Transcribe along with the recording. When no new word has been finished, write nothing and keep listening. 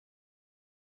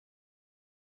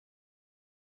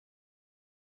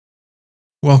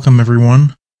Welcome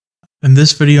everyone. In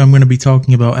this video I'm going to be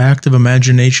talking about active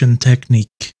imagination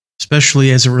technique,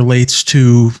 especially as it relates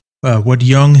to what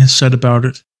Jung has said about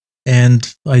it,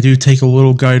 and I do take a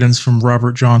little guidance from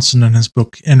Robert Johnson in his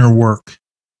book Inner Work.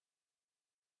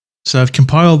 So I've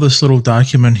compiled this little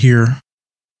document here.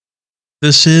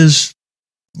 This is,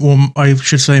 well, I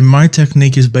should say my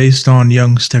technique is based on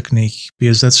Jung's technique,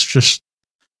 because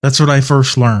that's what I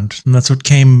first learned, and that's what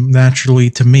came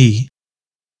naturally to me.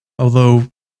 Although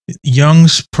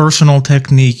Jung's personal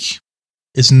technique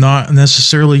is not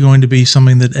necessarily going to be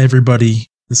something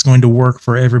that's going to work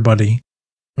for everybody.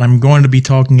 And I'm going to be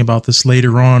talking about this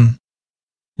later on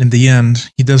in the end.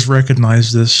 He does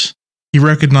recognize this. He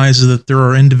recognizes that there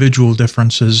are individual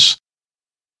differences.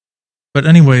 But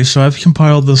anyway, so I've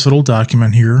compiled this little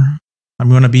document here. I'm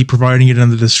going to be providing it in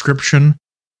the description.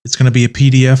 It's going to be a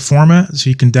PDF format, so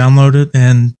you can download it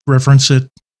and reference it.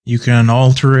 You can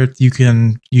alter it, you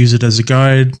can use it as a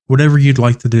guide, whatever you'd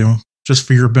like to do, just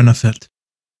for your benefit.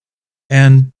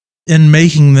 And in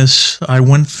making this, I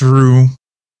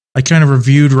kind of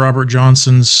reviewed Robert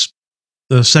Johnson's,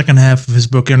 the second half of his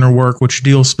book Inner Work, which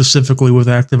deals specifically with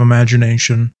active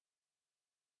imagination.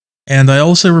 And I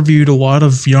also reviewed a lot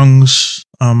of Jung's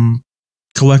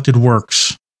collected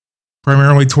works.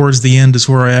 Primarily towards the end is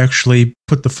where I actually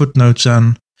put the footnotes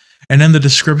in. And in the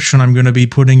description, I'm going to be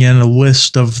putting in a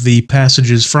list of the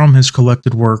passages from his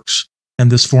collected works in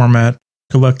this format.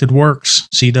 Collected works,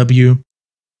 CW,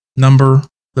 number,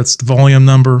 that's the volume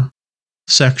number,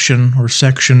 section or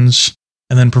sections,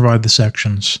 and then provide the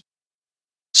sections.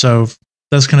 So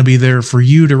that's going to be there for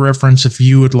you to reference if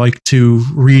you would like to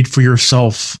read for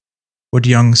yourself what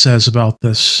Jung says about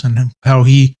this and how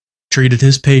he treated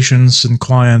his patients and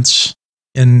clients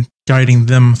in guiding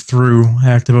them through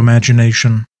active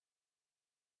imagination.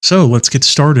 So let's get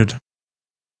started.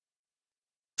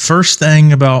 First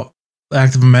thing about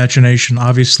active imagination,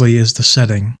 obviously, is the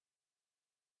setting.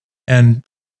 And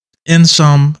in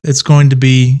sum, it's going to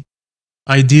be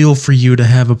ideal for you to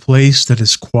have a place that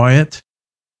is quiet,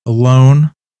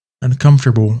 alone, and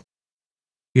comfortable.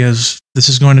 Because this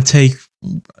is going to take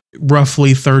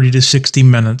roughly 30 to 60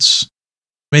 minutes.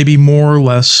 Maybe more or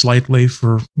less slightly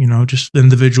for, just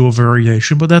individual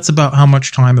variation, but that's about how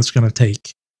much time it's going to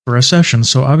take for a session.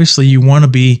 So obviously you want to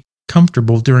be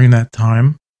comfortable during that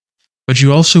time, but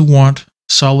you also want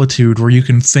solitude where you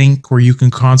can think, where you can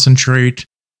concentrate,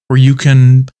 where you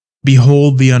can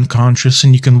behold the unconscious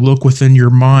and you can look within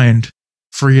your mind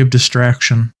free of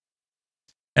distraction.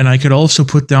 And I could also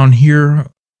put down here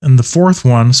in the fourth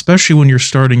one, especially when you're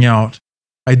starting out,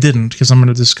 I didn't because I'm going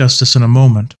to discuss this in a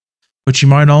moment, but you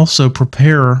might also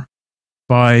prepare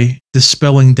by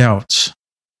dispelling doubts.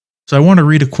 So I want to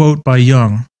read a quote by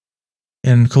Jung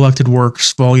in Collected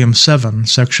Works, Volume 7,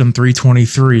 Section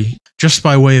 323, just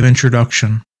by way of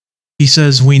introduction. He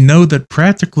says, "We know that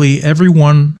practically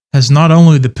everyone has not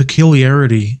only the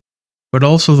peculiarity, but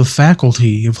also the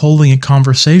faculty of holding a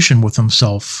conversation with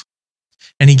himself."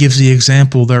 And he gives the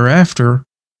example thereafter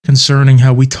concerning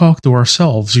how we talk to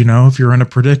ourselves. If you're in a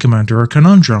predicament or a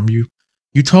conundrum,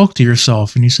 you talk to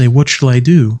yourself and you say, "What should I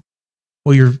do?"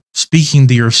 Well, you're speaking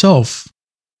to yourself.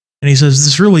 And he says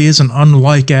this really isn't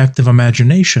unlike active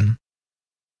imagination.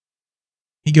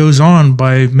 He goes on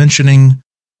by mentioning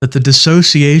that the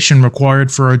dissociation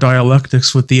required for our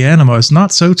dialectics with the anima is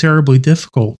not so terribly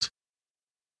difficult.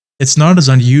 It's not as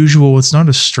unusual, it's not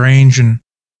as strange and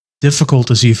difficult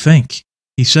as you think.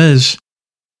 He says,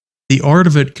 "The art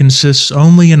of it consists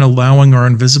only in allowing our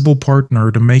invisible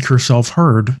partner to make herself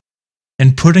heard,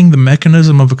 and putting the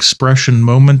mechanism of expression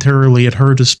momentarily at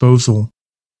her disposal,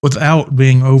 without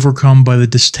being overcome by the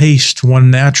distaste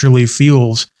one naturally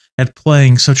feels at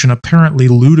playing such an apparently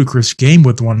ludicrous game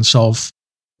with oneself,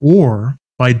 or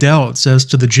by doubts as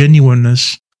to the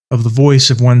genuineness of the voice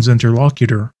of one's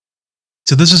interlocutor."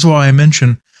 So this is why I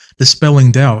mention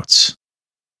dispelling doubts,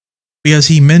 because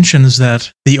he mentions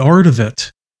that the art of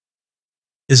it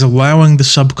is allowing the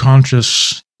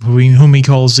subconscious, whom he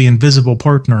calls the invisible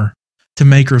partner, to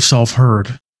make herself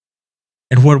heard.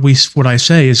 And what I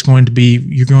say is going to be,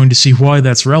 you're going to see why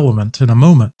that's relevant in a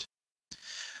moment.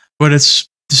 But it's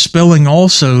dispelling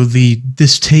also the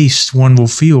distaste one will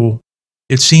feel.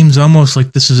 It seems almost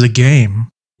like this is a game,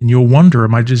 and you'll wonder,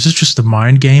 is this just a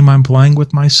mind game I'm playing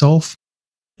with myself?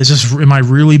 Am I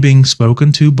really being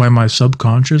spoken to by my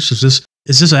subconscious? Is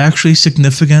this actually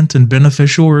significant and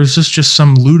beneficial, or is this just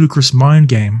some ludicrous mind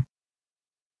game?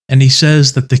 And he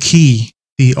says that the key,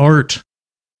 the art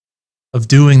of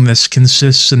doing this,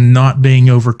 consists in not being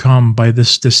overcome by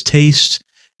this distaste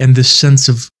and this sense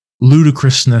of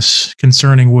ludicrousness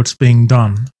concerning what's being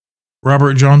done.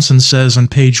 Robert Johnson says on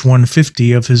page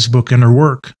 150 of his book Inner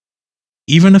Work,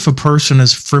 even if a person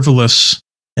is frivolous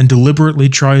and deliberately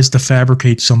tries to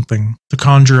fabricate something, to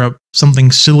conjure up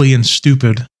something silly and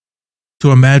stupid,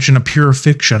 to imagine a pure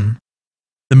fiction,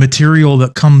 the material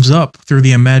that comes up through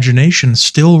the imagination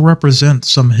still represents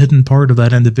some hidden part of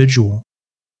that individual.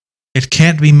 It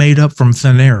can't be made up from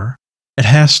thin air. It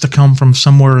has to come from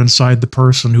somewhere inside the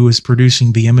person who is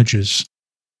producing the images.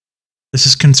 This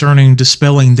is concerning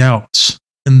dispelling doubts,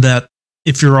 in that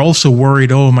if you're also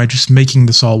worried, oh, am I just making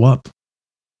this all up?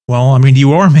 Well, I mean,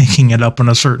 you are making it up in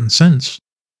a certain sense.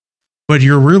 But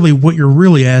what you're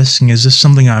really asking, is this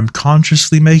something I'm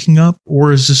consciously making up,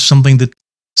 or is this something that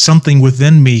something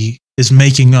within me is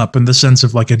making up in the sense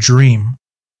of like a dream?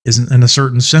 In a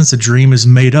certain sense, a dream is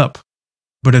made up,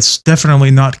 but it's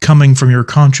definitely not coming from your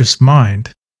conscious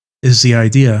mind, is the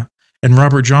idea. And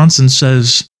Robert Johnson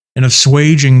says, in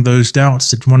assuaging those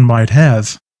doubts that one might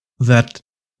have, that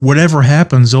whatever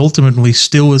happens ultimately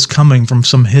still is coming from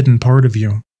some hidden part of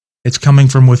you. It's coming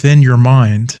from within your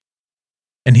mind.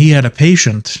 And he had a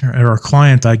patient, or a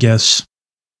client, I guess,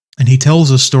 and he tells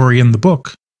a story in the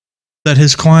book that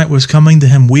his client was coming to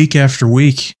him week after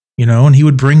week, and he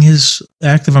would bring his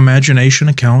active imagination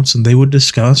accounts and they would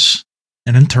discuss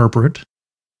and interpret.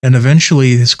 And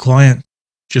eventually his client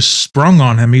just sprung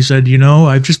on him. He said,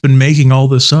 I've just been making all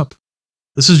this up.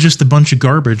 This is just a bunch of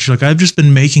garbage. Like, I've just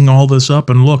been making all this up,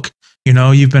 and look,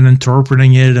 you've been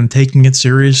interpreting it and taking it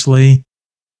seriously.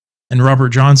 And Robert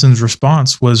Johnson's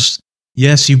response was,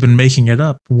 yes, you've been making it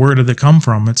up. Where did it come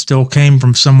from? It still came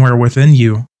from somewhere within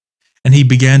you. And he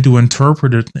began to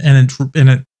interpret it, and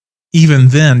it even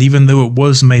then, even though it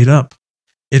was made up,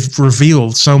 it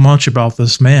revealed so much about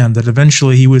this man that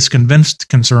eventually he was convinced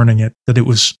concerning it, that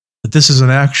this is an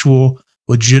actual,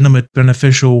 legitimate,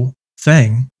 beneficial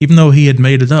thing. Even though he had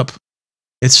made it up,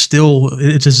 it's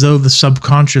as though the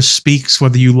subconscious speaks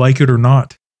whether you like it or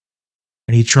not.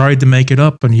 And he tried to make it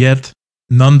up, and yet,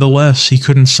 nonetheless, he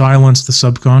couldn't silence the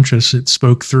subconscious. It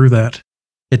spoke through that.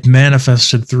 It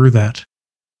manifested through that.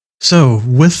 So,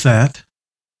 with that,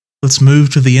 let's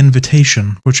move to the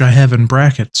invitation, which I have in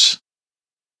brackets.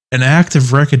 An act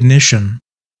of recognition,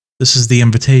 this is the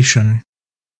invitation,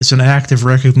 is an act of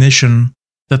recognition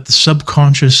that the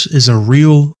subconscious is a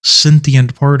real,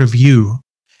 sentient part of you,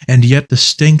 and yet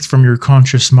distinct from your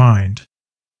conscious mind.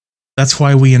 That's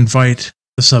why we invite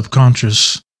the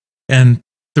subconscious. And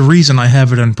the reason I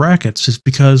have it in brackets is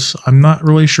because I'm not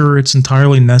really sure it's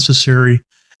entirely necessary,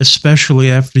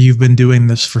 especially after you've been doing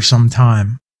this for some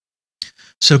time.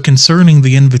 So concerning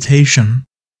the invitation,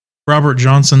 Robert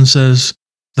Johnson says,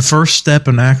 the first step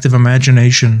in active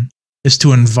imagination is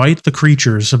to invite the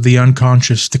creatures of the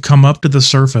unconscious to come up to the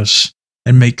surface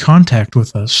and make contact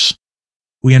with us.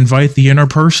 We invite the inner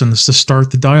persons to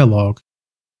start the dialogue.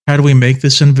 How do we make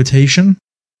this invitation?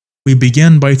 We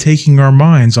begin by taking our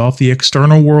minds off the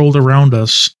external world around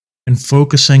us and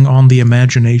focusing on the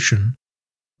imagination,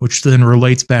 which then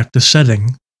relates back to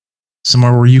setting,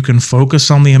 somewhere where you can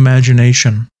focus on the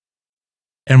imagination.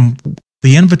 And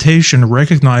the invitation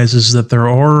recognizes that there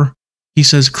are, he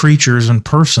says, creatures and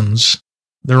persons.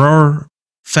 There are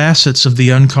facets of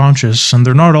the unconscious, and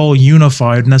they're not all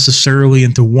unified necessarily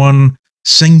into one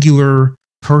singular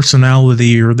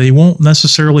personality, or they won't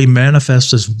necessarily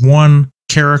manifest as one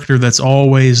character that's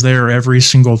always there every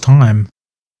single time.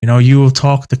 You will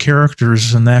talk to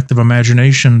characters in the active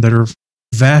imagination that are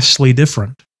vastly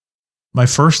different. My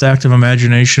first active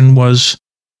imagination was,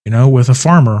 with a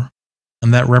farmer,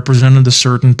 and that represented a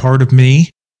certain part of me.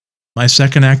 My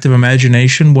second active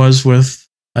imagination was with,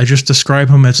 I just describe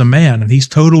him as a man, and he's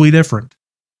totally different,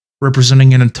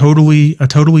 representing a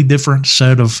totally different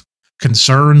set of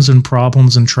concerns and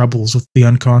problems and troubles with the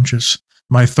unconscious.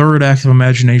 My third active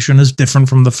imagination is different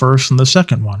from the first and the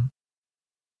second one.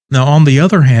 Now, on the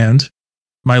other hand,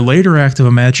 my later active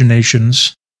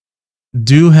imaginations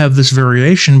do have this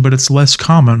variation, but it's less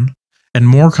common, and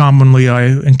more commonly I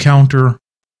encounter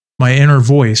my inner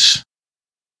voice.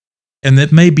 And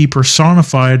it may be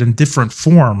personified in different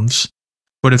forms,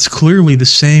 but it's clearly the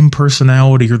same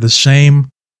personality or the same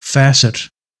facet.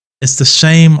 It's the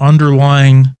same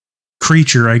underlying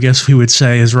creature, I guess we would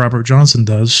say, as Robert Johnson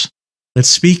does, that's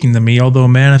speaking to me, although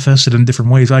manifested in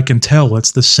different ways. I can tell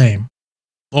it's the same.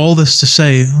 All this to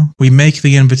say, we make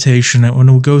the invitation, and when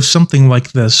it goes something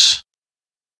like this,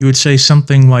 you would say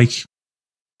something like,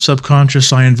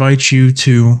 subconscious, I invite you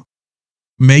to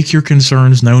make your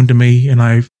concerns known to me, and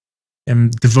I am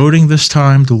devoting this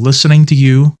time to listening to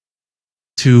you,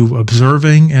 to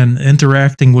observing and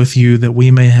interacting with you, that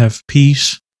we may have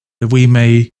peace, that we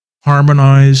may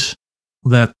harmonize,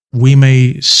 that we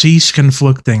may cease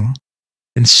conflicting,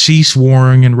 and cease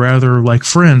warring, and rather like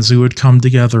friends who would come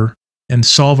together and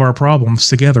solve our problems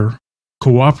together,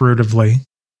 cooperatively.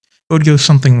 It would go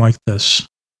something like this.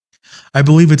 I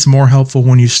believe it's more helpful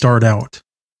when you start out.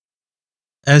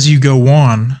 As you go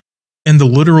on, in the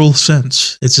literal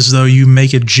sense, it's as though you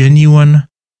make a genuine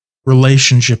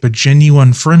relationship, a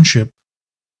genuine friendship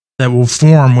that will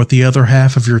form with the other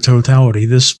half of your totality.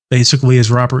 This basically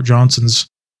is Robert Johnson's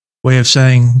way of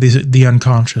saying the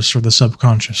unconscious or the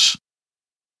subconscious.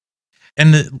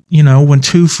 And, when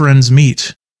two friends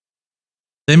meet,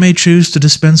 they may choose to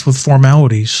dispense with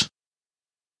formalities.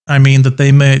 I mean, that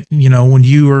they may, when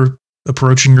you are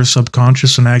approaching your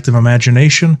subconscious and active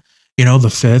imagination, the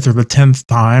 5th or the 10th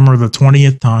time or the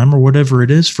 20th time or whatever it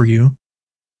is for you,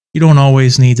 you don't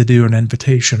always need to do an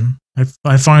invitation.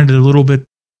 I find it a little bit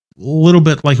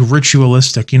like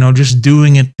ritualistic, just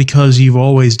doing it because you've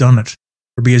always done it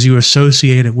or because you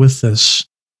associate it with this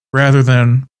rather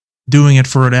than doing it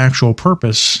for an actual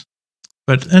purpose.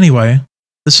 But anyway,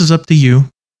 this is up to you.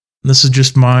 This is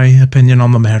just my opinion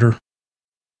on the matter.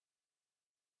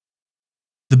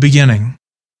 The beginning.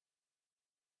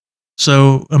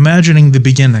 So, imagining the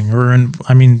beginning,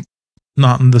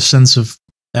 not in the sense of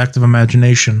active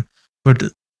imagination, but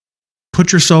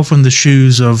put yourself in the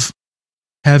shoes of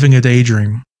having a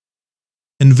daydream.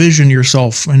 Envision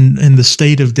yourself in the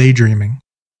state of daydreaming.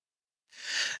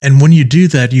 And when you do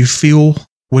that, you feel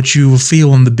what you will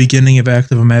feel in the beginning of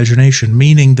active imagination,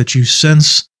 meaning that you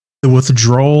sense the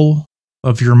withdrawal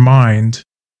of your mind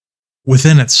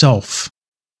within itself.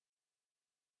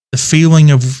 The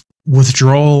feeling of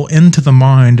withdrawal into the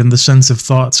mind in the sense of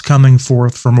thoughts coming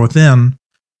forth from within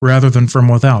rather than from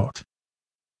without.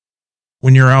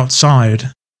 When you're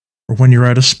outside, or when you're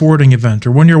at a sporting event,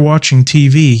 or when you're watching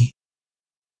TV,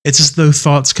 it's as though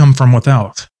thoughts come from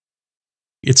without.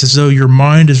 It's as though your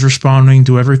mind is responding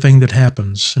to everything that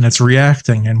happens, and it's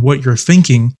reacting, and what you're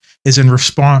thinking is in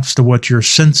response to what you're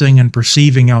sensing and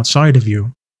perceiving outside of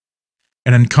you.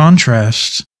 And in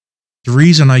contrast, the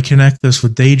reason I connect this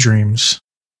with daydreams,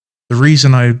 the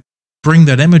reason I bring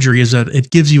that imagery is that it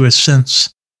gives you a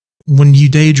sense. When you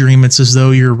daydream, it's as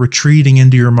though you're retreating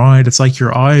into your mind. It's like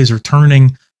your eyes are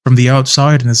turning from the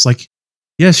outside, and it's like,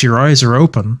 yes, your eyes are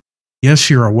open. Yes,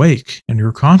 you're awake and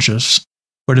you're conscious,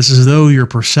 but it's as though your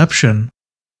perception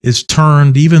is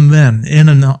turned even then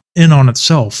in on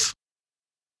itself.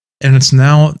 And it's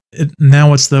now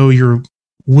it's though you're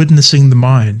witnessing the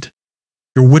mind.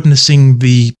 You're witnessing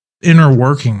the inner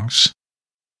workings.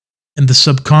 And the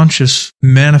subconscious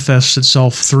manifests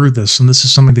itself through this. And this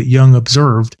is something that Jung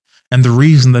observed. And the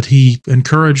reason that he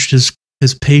encouraged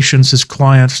his patients, his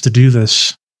clients to do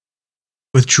this.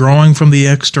 Withdrawing from the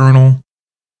external,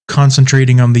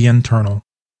 concentrating on the internal.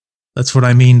 That's what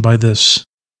I mean by this.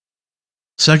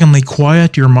 Secondly,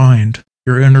 quiet your mind,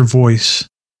 your inner voice.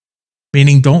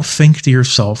 Meaning don't think to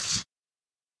yourself.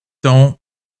 Don't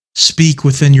speak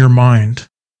within your mind.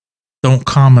 Don't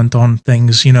comment on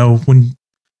things,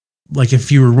 like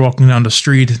if you were walking down the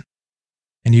street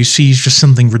and you see just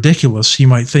something ridiculous, you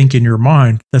might think in your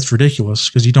mind, that's ridiculous,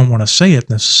 because you don't want to say it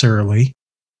necessarily.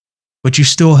 But you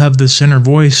still have this inner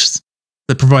voice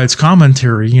that provides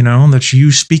commentary, that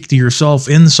you speak to yourself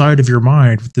inside of your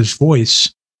mind with this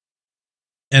voice.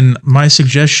 And my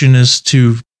suggestion is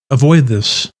to avoid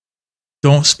this.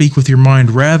 Don't speak with your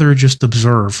mind, rather just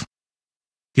observe.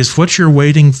 Because what you're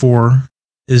waiting for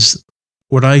is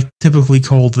what I typically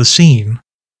call the scene.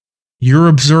 You're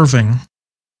observing,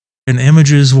 and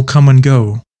images will come and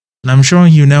go. And I'm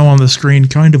showing you now on the screen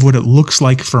kind of what it looks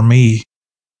like for me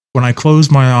when I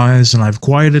close my eyes and I've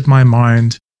quieted my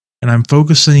mind and I'm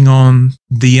focusing on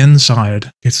the inside.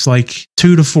 It's like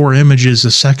 2 to 4 images a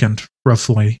second,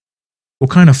 roughly, will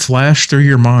kind of flash through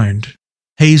your mind,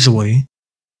 hazily.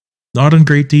 Not in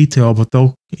great detail, but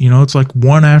they'll, it's like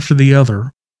one after the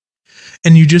other.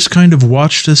 And you just kind of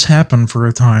watch this happen for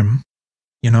a time,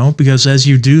 because as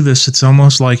you do this, it's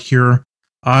almost like your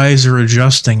eyes are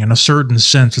adjusting in a certain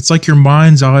sense. It's like your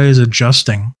mind's eye is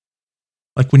adjusting.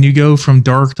 Like when you go from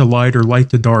dark to light or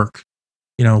light to dark,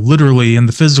 literally in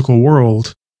the physical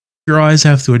world, your eyes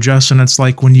have to adjust. And it's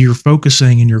like when you're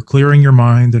focusing and you're clearing your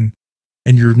mind and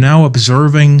you're now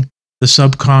observing the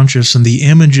subconscious and the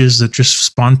images that just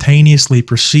spontaneously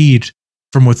proceed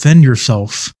from within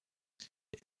yourself.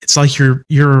 It's like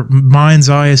your mind's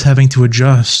eye is having to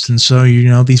adjust. And so,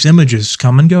 these images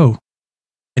come and go.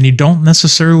 And you don't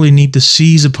necessarily need to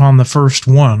seize upon the first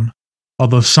one,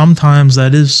 although sometimes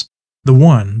that is the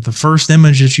one. The first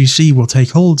image that you see will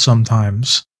take hold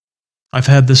sometimes. I've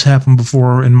had this happen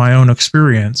before in my own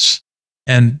experience.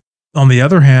 And on the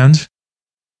other hand,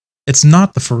 it's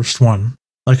not the first one.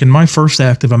 Like in my first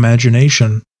active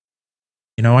imagination,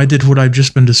 I did what I've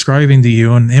just been describing to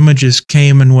you, and images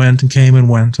came and went and came and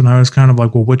went. And I was kind of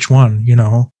like, well, which one?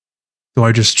 Do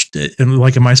I just,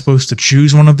 like, am I supposed to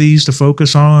choose one of these to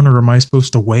focus on, or am I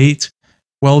supposed to wait?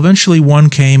 Well, eventually one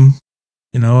came,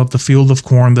 of the field of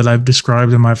corn that I've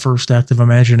described in my first active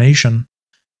imagination.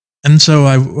 And so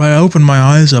I opened my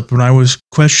eyes up and I was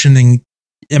questioning,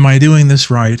 am I doing this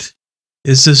right?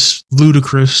 Is this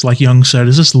ludicrous? Like Jung said,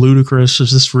 is this ludicrous?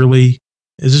 Is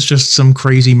this just some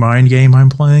crazy mind game I'm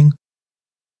playing?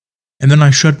 And then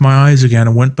I shut my eyes again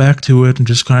and went back to it and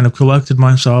just kind of collected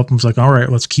myself and was like, all right,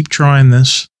 let's keep trying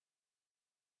this.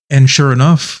 And sure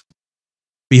enough,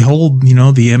 behold,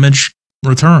 the image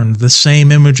returned. The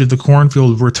same image of the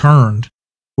cornfield returned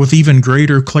with even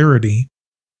greater clarity.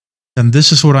 And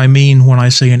this is what I mean when I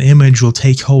say an image will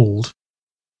take hold.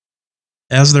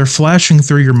 As they're flashing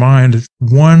through your mind,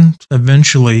 one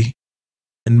eventually,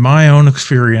 in my own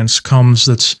experience, comes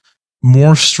that's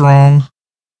more strong,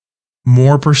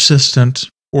 more persistent,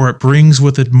 or it brings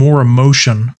with it more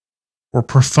emotion or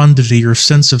profundity or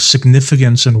sense of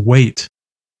significance and weight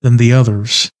than the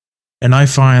others. And I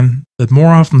find that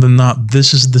more often than not,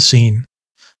 this is the scene.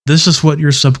 This is what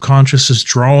your subconscious is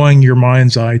drawing your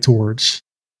mind's eye towards.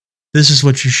 This is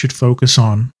what you should focus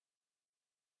on.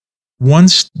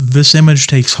 Once this image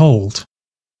takes hold,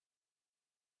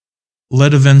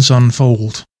 let events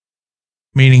unfold.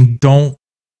 Meaning, don't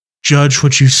judge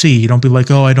what you see. Don't be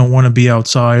like, oh, I don't want to be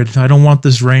outside. I don't want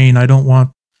this rain. I don't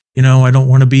want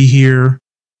to be here.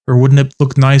 Or wouldn't it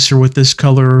look nicer with this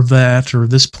color or that, or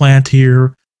this plant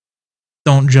here?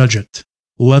 Don't judge it.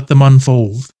 Let them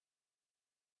unfold.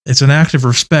 It's an act of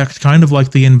respect, kind of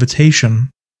like the invitation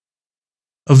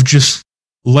of just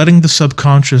letting the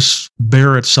subconscious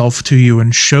bear itself to you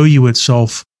and show you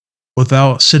itself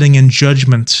without sitting in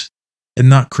judgment and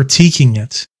not critiquing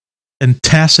it and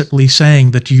tacitly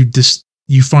saying that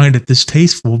you find it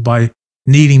distasteful by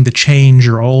needing to change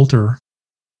or alter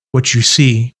what you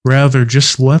see. Rather,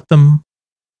 just let the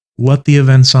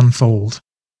events unfold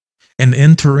and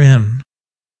enter in.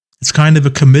 It's kind of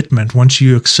a commitment once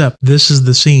you accept this is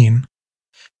the scene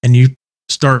and you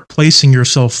start placing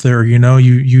yourself there,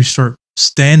 you start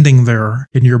standing there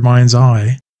in your mind's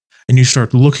eye and you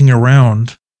start looking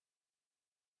around.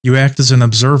 You act as an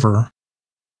observer.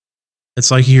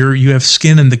 It's like you have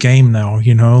skin in the game now,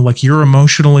 like you're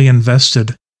emotionally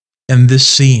invested in this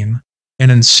scene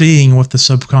and in seeing what the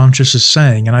subconscious is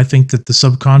saying. And I think that the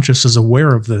subconscious is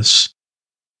aware of this.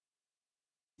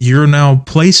 You're now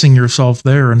placing yourself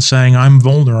there and saying, I'm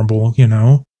vulnerable,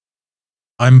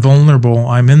 I'm vulnerable.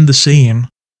 I'm in the scene.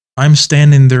 I'm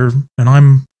standing there and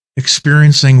I'm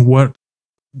experiencing what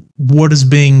is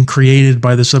being created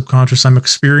by the subconscious. I'm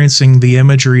experiencing the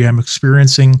imagery. I'm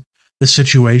experiencing the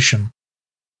situation.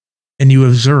 And you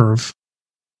observe.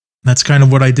 That's kind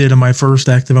of what I did in my first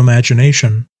active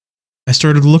imagination. I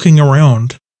started looking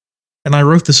around and I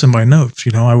wrote this in my notes.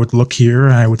 I would look here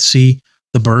and I would see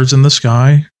the birds in the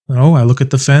sky. Oh, I look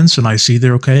at the fence and I see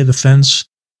the fence,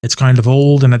 it's kind of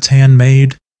old and it's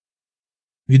handmade.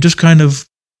 You're just kind of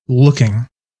looking,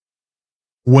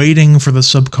 waiting for the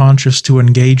subconscious to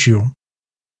engage you.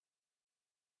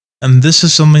 And this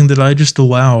is something that I just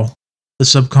allow the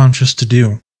subconscious to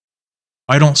do.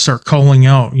 I don't start calling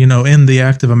out, in the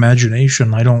active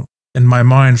imagination. I don't, in my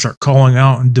mind, start calling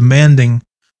out and demanding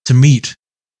to meet.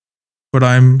 But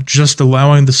I'm just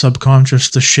allowing the subconscious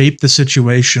to shape the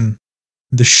situation,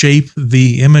 to shape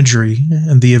the imagery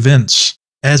and the events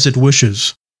as it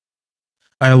wishes.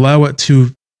 I allow it to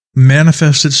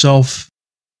manifest itself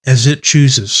as it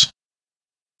chooses.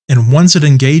 And once it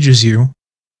engages you,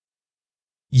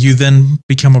 you then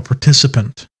become a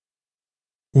participant.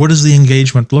 What does the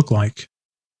engagement look like?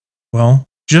 Well,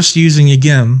 just using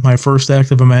again my first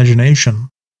active imagination,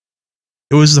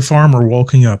 it was the farmer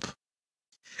walking up.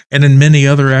 And in many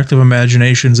other active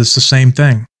imaginations, it's the same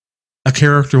thing. A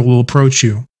character will approach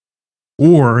you.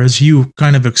 Or as you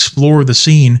kind of explore the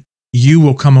scene, you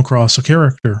will come across a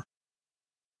character.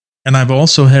 And I've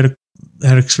also had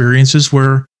experiences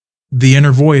where the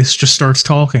inner voice just starts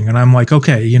talking, and I'm like,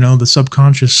 okay, the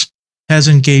subconscious has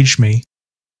engaged me.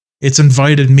 It's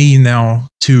invited me now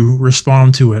to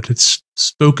respond to it. It's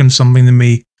spoken something to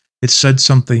me. It's said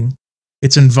something.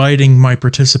 It's inviting my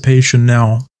participation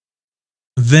now.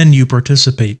 Then you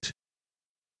participate.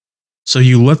 So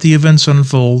you let the events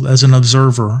unfold as an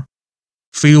observer,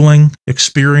 feeling,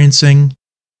 experiencing,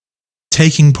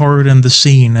 taking part in the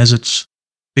scene as it's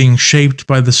being shaped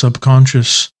by the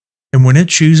subconscious. And when it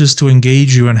chooses to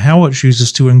engage you and how it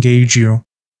chooses to engage you,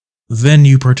 then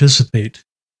you participate.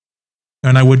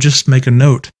 And I would just make a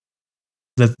note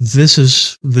that this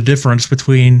is the difference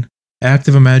between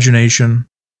active imagination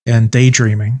and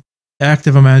daydreaming,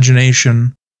 active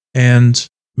imagination and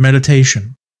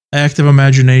meditation, active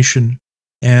imagination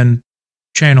and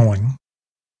channeling.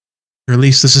 Or at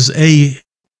least this is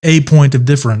a point of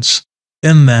difference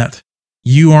in that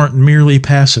you aren't merely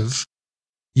passive.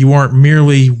 You aren't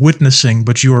merely witnessing,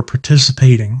 but you are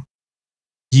participating.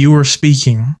 You are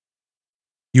speaking.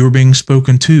 You are being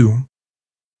spoken to.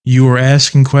 You are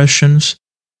asking questions.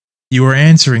 You are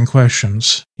answering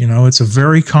questions. It's a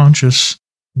very conscious,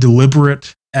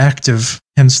 deliberate, active,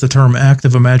 hence the term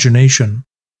active imagination,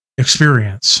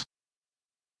 experience.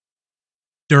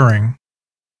 During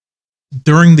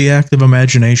the active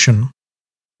imagination,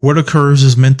 what occurs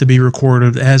is meant to be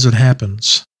recorded as it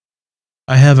happens.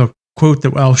 I have a quote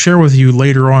that I'll share with you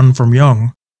later on from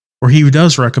Jung, where he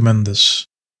does recommend this.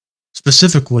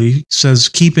 Specifically, says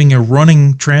keeping a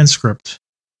running transcript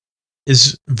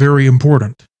is very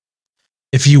important.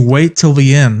 If you wait till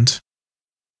the end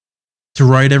to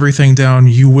write everything down,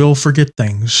 you will forget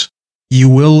things. You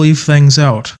will leave things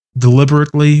out,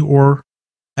 deliberately or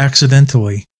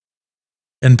accidentally.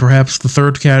 And perhaps the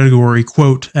third category,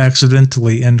 quote,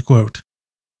 accidentally, end quote.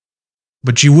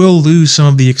 But you will lose some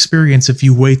of the experience if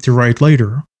you wait to write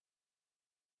later.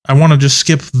 I want to just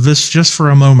skip this just for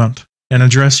a moment and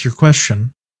address your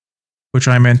question, which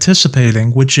I'm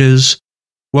anticipating, which is,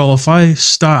 well, if I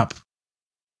stop,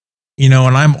 and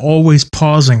I'm always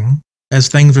pausing as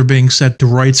things are being said to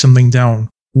write something down,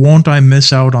 won't I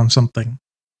miss out on something?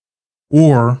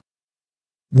 Or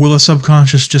will a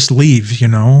subconscious just leave,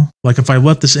 Like if I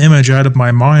let this image out of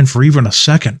my mind for even a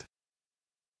second,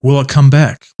 will it come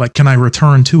back? Like, can I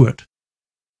return to it?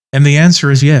 And the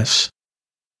answer is yes.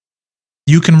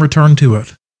 You can return to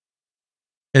it.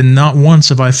 And not once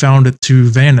have I found it to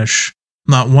vanish.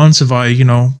 Not once have I,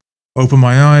 open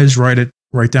my eyes, write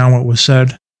down what was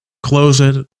said, close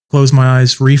my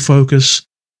eyes, refocus,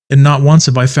 and not once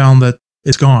have I found that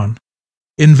it's gone.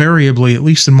 Invariably, at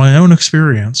least in my own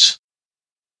experience,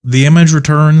 the image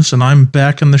returns and I'm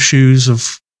back in the shoes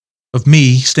of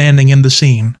me standing in the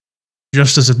scene,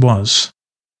 just as it was.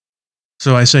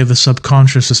 So I say the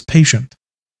subconscious is patient.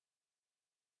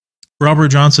 Robert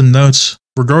Johnson notes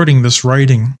regarding this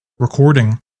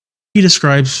recording, he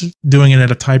describes doing it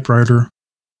at a typewriter.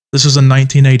 This was in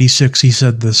 1986, he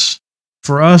said this.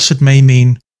 For us, it may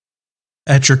mean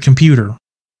at your computer,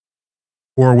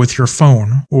 or with your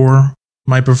phone, or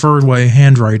my preferred way,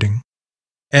 handwriting.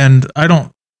 And I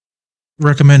don't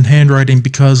recommend handwriting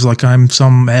because I'm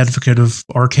some advocate of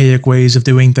archaic ways of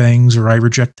doing things, or I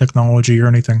reject technology or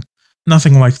anything.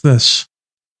 Nothing like this.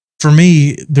 For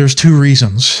me, there's two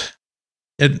reasons.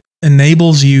 It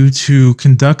enables you to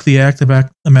conduct the active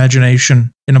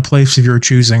imagination in a place of your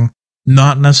choosing,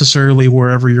 not necessarily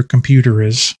wherever your computer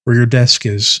is or your desk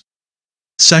is.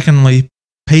 Secondly,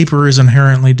 paper is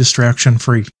inherently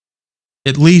distraction-free,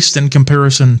 at least in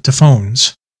comparison to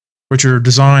phones, which are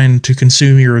designed to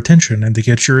consume your attention and to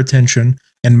get your attention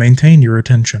and maintain your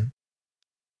attention.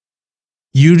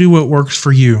 You do what works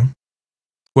for you.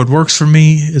 What works for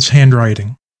me is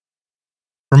handwriting.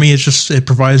 For me, it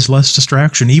provides less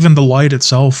distraction. Even the light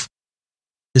itself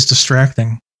is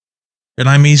distracting. And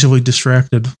I'm easily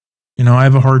distracted. I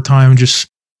have a hard time just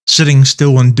sitting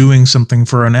still and doing something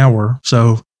for an hour.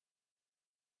 So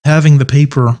having the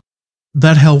paper,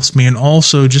 that helps me. And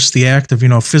also just the act of,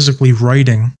 physically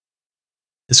writing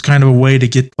is kind of a way to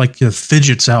get the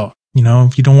fidgets out.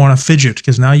 If you don't want to fidget,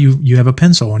 because now you have a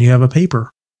pencil and you have a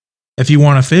paper. If you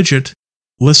want to fidget,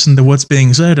 listen to what's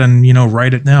being said and,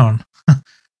 write it down.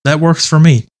 That works for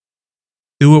me.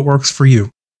 Do what works for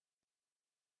you.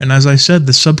 And as I said,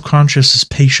 the subconscious is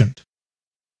patient.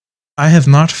 I have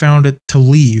not found it to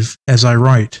leave as I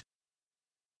write.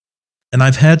 And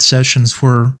I've had sessions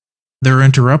where they're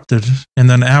interrupted, and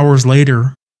then hours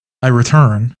later, I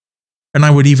return. And I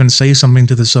would even say something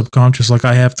to the subconscious, like,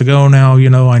 I have to go now,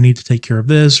 I need to take care of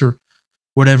this, or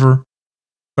whatever.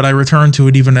 But I return to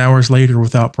it even hours later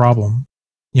without problem.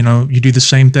 You do the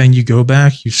same thing, you go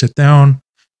back, you sit down,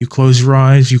 you close your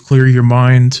eyes, you clear your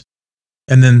mind,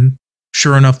 and then,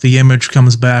 sure enough, the image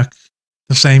comes back,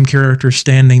 the same character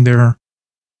standing there,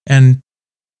 and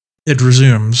it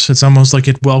resumes. It's almost like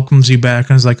it welcomes you back,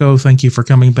 and it's like, oh, thank you for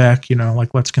coming back,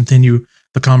 let's continue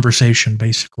the conversation,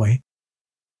 basically.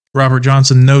 Robert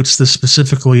Johnson notes this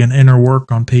specifically in Inner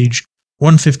Work on page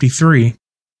 153.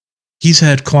 He's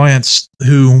had clients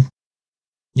who,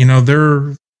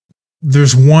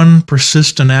 there's one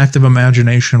persistent active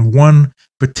imagination, one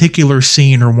particular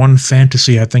scene or one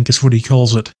fantasy, I think is what he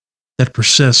calls it, that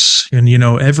persists. And,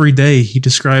 every day he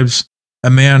describes a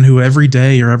man who every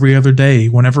day or every other day,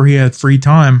 whenever he had free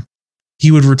time,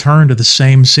 he would return to the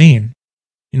same scene.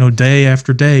 day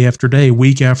after day after day,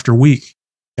 week after week,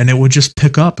 and it would just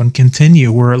pick up and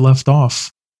continue where it left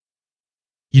off.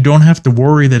 You don't have to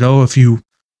worry that,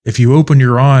 if you open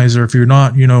your eyes, or if you're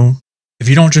not, if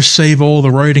you don't just save all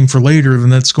the writing for later, then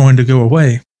that's going to go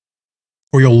away,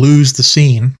 or you'll lose the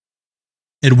scene.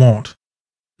 It won't.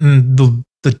 And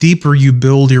the deeper you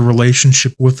build your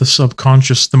relationship with the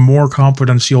subconscious, the more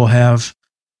confidence you'll have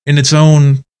in its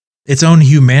own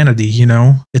humanity,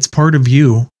 It's part of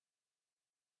you.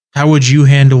 How would you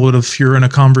handle it if you're in a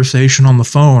conversation on the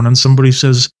phone and somebody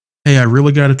says, "Hey, I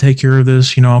really got to take care of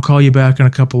this, I'll call you back in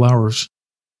a couple hours."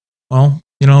 Well,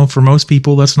 for most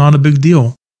people, that's not a big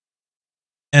deal.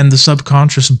 And the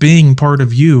subconscious being part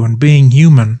of you and being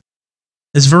human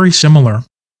is very similar.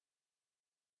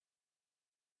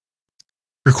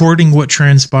 Recording what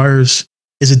transpires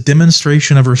is a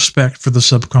demonstration of respect for the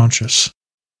subconscious,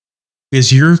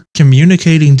 because you're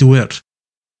communicating to it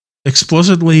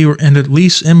explicitly, and at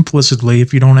least implicitly,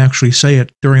 if you don't actually say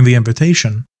it during the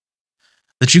invitation,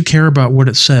 that you care about what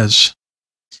it says.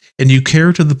 And you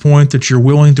care to the point that you're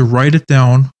willing to write it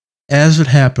down as it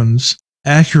happens,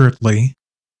 accurately,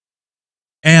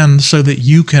 and so that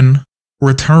you can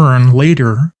return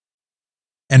later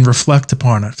and reflect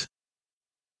upon it.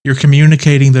 You're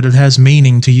communicating that it has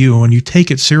meaning to you, and you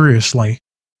take it seriously.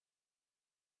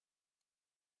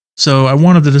 So I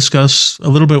wanted to discuss a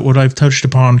little bit what I've touched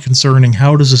upon concerning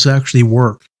how does this actually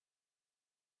work.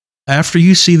 After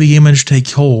you see the image take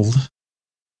hold,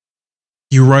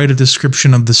 you write a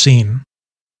description of the scene.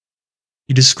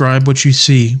 You describe what you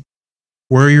see,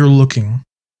 where you're looking,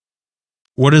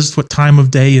 what time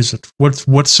of day is it,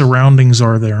 what surroundings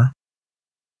are there.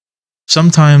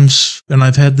 Sometimes, and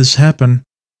I've had this happen,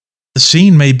 the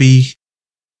scene may be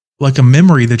like a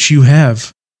memory that you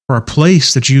have, or a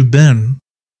place that you've been,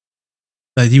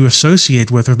 that you associate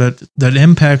with, or that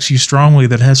impacts you strongly,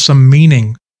 that has some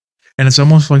meaning, and it's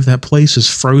almost like that place is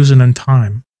frozen in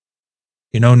time.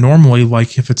 Normally,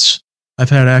 like I've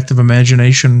had active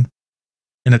imagination,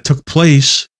 and it took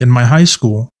place in my high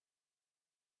school,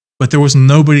 but there was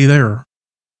nobody there.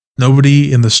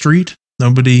 Nobody in the street,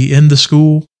 nobody in the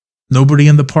school, nobody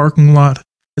in the parking lot.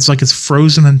 It's like it's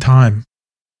frozen in time.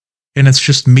 And it's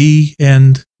just me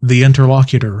and the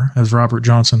interlocutor, as Robert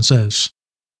Johnson says.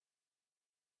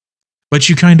 But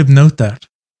you kind of note that.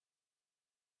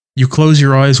 You close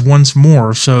your eyes once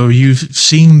more, so you've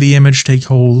seen the image take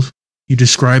hold. You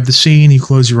describe the scene, you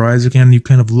close your eyes again, you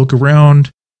kind of look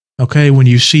around. Okay, when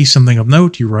you see something of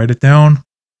note, you write it down.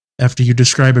 After you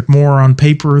describe it more on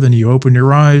paper, then you open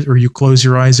your eyes, or you close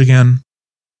your eyes again,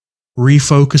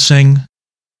 refocusing,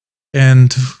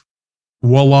 and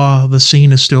voila, the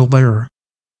scene is still there.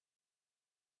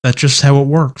 That's just how it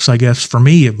works, I guess, for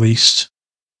me at least.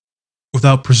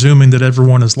 Without presuming that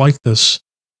everyone is like this,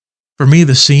 for me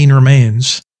the scene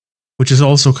remains, which is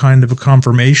also kind of a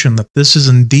confirmation that this is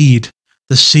indeed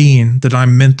the scene that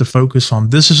I'm meant to focus on.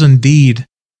 This is indeed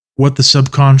what the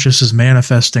subconscious is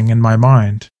manifesting in my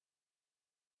mind.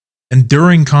 And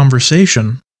during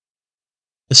conversation,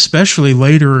 especially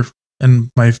later in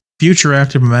my future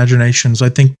active imaginations, I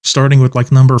think starting with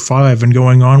like number 5 and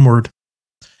going onward,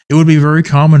 it would be very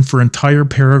common for entire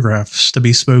paragraphs to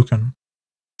be spoken.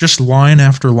 Just line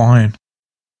after line.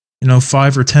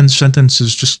 5 or 10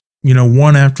 sentences, just,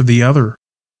 one after the other.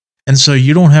 And so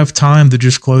you don't have time to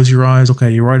just close your eyes.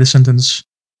 Okay, you write a sentence,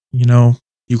 you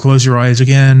close your eyes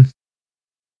again.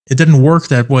 It didn't work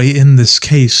that way in this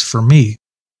case for me.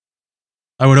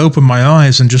 I would open my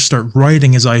eyes and just start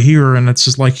writing as I hear, and it's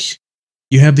just like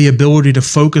you have the ability to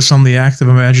focus on the active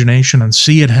imagination and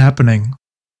see it happening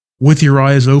with your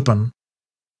eyes open.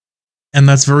 And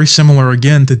that's very similar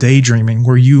again to daydreaming,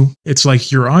 where it's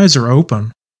like your eyes are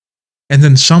open, and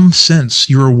in some sense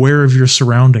you're aware of your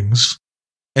surroundings,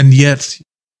 and yet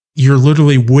you're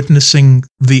literally witnessing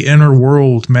the inner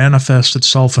world manifest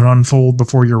itself and unfold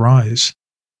before your eyes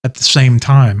at the same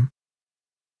time.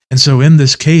 And so in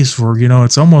this case where,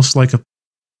 it's almost like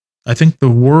I think the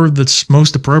word that's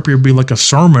most appropriate would be like a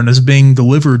sermon is being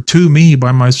delivered to me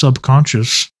by my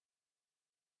subconscious.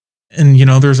 And,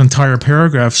 there's entire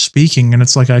paragraphs speaking, and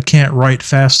it's like I can't write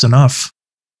fast enough.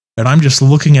 And I'm just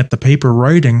looking at the paper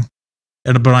writing,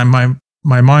 but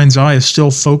my mind's eye is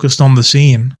still focused on the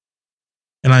scene.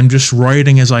 And I'm just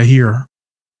writing as I hear.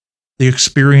 The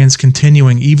experience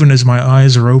continuing even as my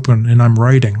eyes are open and I'm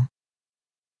writing.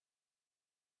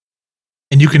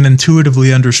 And you can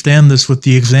intuitively understand this with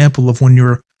the example of when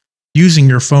you're using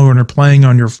your phone or playing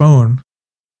on your phone,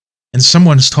 and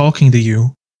someone's talking to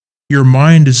you, your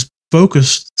mind is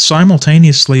focused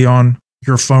simultaneously on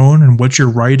your phone and what you're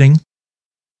writing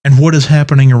and what is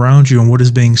happening around you and what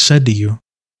is being said to you.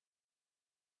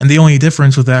 And the only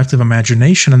difference with active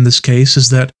imagination in this case is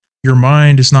that your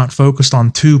mind is not focused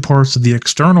on two parts of the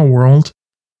external world.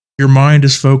 Your mind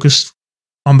is focused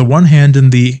on the one hand in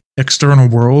the external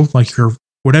world, like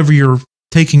whatever you're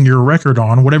taking your record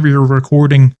on, whatever you're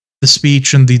recording the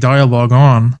speech and the dialogue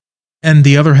on, and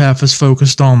the other half is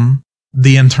focused on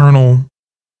the internal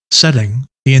setting,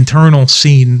 the internal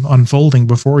scene unfolding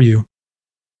before you.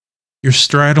 You're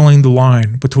straddling the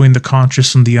line between the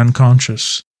conscious and the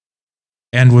unconscious.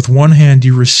 And with one hand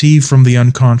you receive from the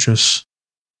unconscious,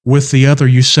 with the other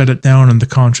you set it down in the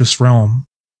conscious realm.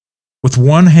 With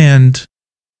one hand,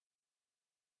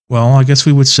 well, I guess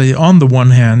we would say on the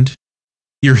one hand,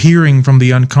 you're hearing from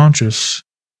the unconscious,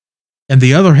 and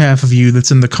the other half of you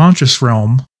that's in the conscious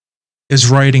realm is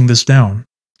writing this down.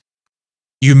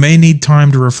 You may need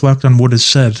time to reflect on what is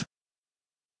said,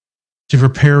 to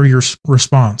prepare your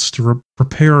response, to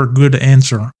prepare a good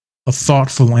answer, a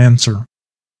thoughtful answer.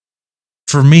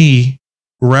 For me,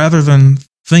 rather than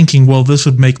thinking, well, this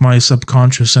would make my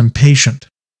subconscious impatient,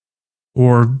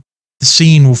 or the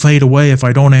scene will fade away if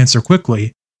I don't answer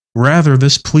quickly, rather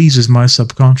this pleases my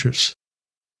subconscious.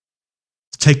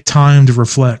 Take time to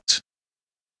reflect,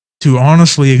 to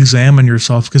honestly examine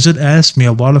yourself, because it asks me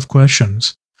a lot of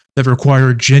questions that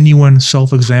require genuine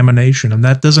self-examination, and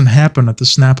that doesn't happen at the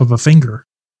snap of a finger.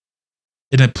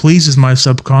 And it pleases my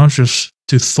subconscious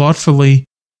to thoughtfully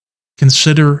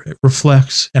consider,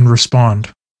 reflect, and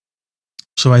respond.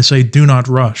 So I say, do not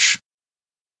rush.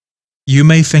 You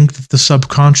may think that the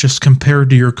subconscious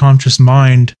compared to your conscious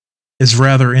mind is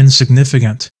rather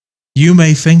insignificant. You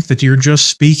may think that you're just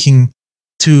speaking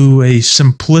to a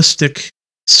simplistic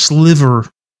sliver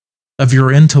of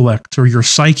your intellect or your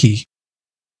psyche.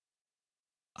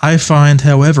 I find,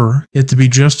 however, it to be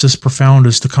just as profound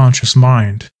as the conscious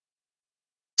mind.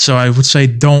 So I would say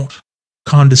don't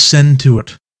condescend to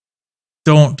it.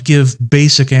 Don't give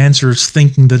basic answers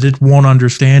thinking that it won't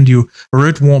understand you or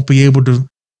it won't be able to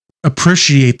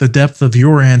appreciate the depth of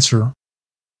your answer.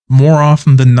 More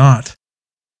often than not,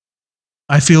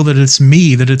 I feel that it's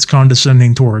me that it's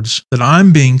condescending towards, that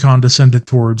I'm being condescended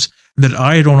towards, that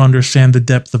I don't understand the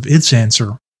depth of its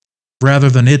answer,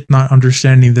 rather than it not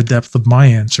understanding the depth of my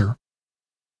answer.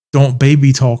 Don't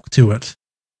baby talk to it.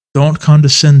 Don't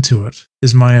condescend to it,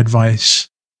 is my advice.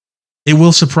 It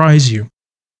will surprise you.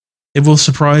 It will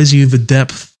surprise you the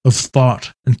depth of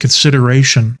thought and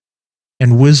consideration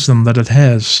and wisdom that it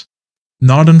has.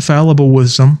 Not infallible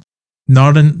wisdom,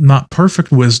 not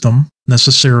perfect wisdom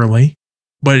necessarily,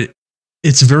 but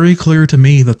it's very clear to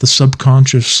me that the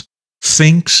subconscious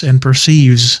thinks and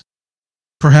perceives,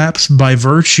 perhaps by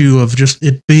virtue of just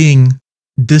it being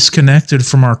disconnected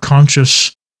from our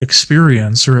conscious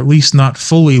experience, or at least not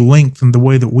fully linked in the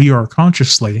way that we are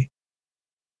consciously.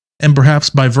 And perhaps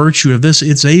by virtue of this,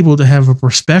 it's able to have a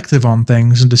perspective on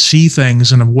things and to see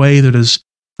things in a way that is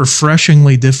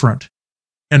refreshingly different,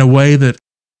 in a way that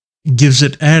gives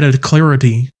it added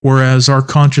clarity, whereas our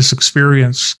conscious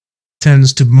experience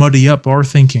tends to muddy up our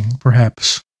thinking,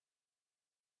 perhaps.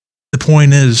 The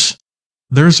point is,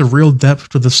 there's a real depth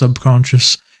to the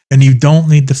subconscious, and you don't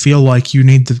need to feel like you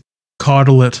need to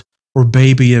coddle it or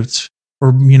baby it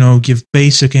or, give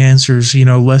basic answers,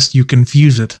 lest you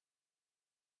confuse it.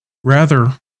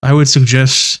 Rather, I would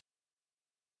suggest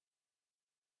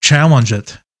challenge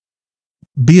it.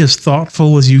 Be as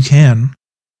thoughtful as you can.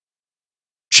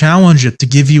 Challenge it to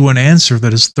give you an answer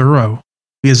that is thorough,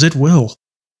 because it will.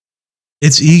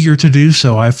 It's eager to do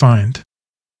so, I find.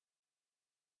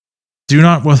 Do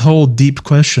not withhold deep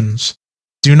questions.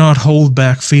 Do not hold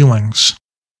back feelings.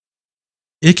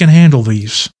 It can handle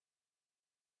these.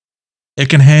 It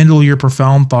can handle your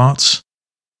profound thoughts.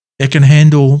 It can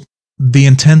handle the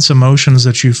intense emotions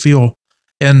that you feel.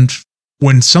 And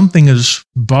when something is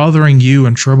bothering you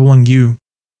and troubling you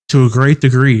to a great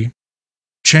degree,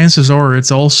 chances are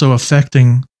it's also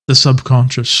affecting the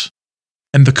subconscious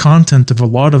and the content of a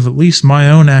lot of at least my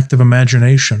own active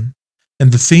imagination.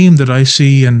 And the theme that I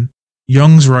see in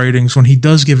Jung's writings when he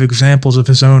does give examples of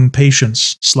his own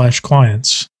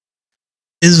patients/clients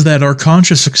is that our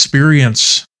conscious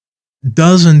experience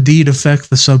does indeed affect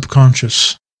the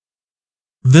subconscious.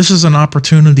 This is an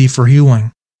opportunity for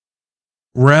healing.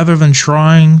 Rather than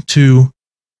trying to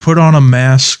put on a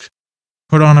mask,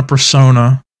 put on a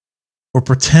persona, or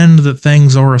pretend that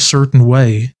things are a certain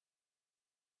way,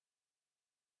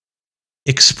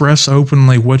 express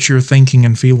openly what you're thinking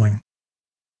and feeling.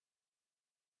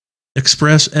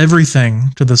 Express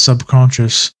everything to the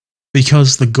subconscious,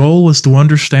 because the goal is to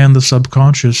understand the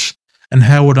subconscious and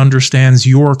how it understands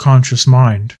your conscious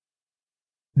mind.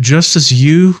 Just as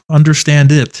you understand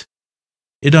it,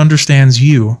 it understands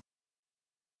you.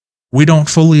 We don't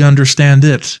fully understand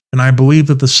it, and I believe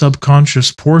that the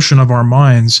subconscious portion of our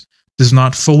minds does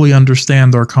not fully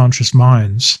understand our conscious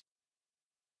minds.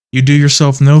 You do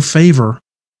yourself no favor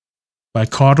by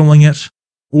coddling it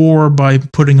or by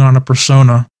putting on a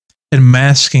persona and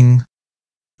masking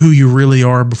who you really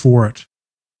are before it.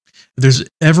 If there's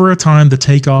ever a time to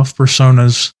take off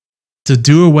personas, to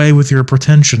do away with your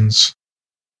pretensions,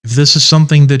 if this is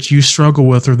something that you struggle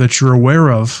with or that you're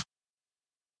aware of,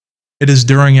 it is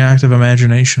during active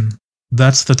imagination.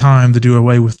 That's the time to do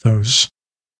away with those.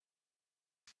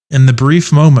 In the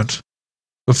brief moment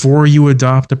before you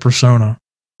adopt a persona,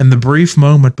 in the brief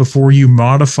moment before you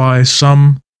modify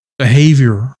some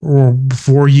behavior or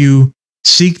before you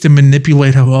seek to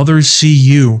manipulate how others see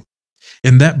you,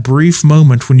 in that brief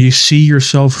moment when you see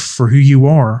yourself for who you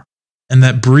are, and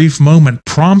that brief moment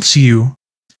prompts you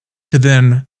to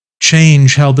then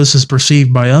change how this is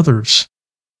perceived by others,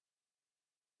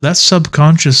 that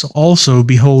subconscious also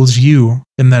beholds you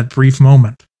in that brief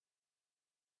moment.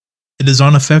 It is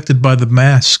unaffected by the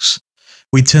masks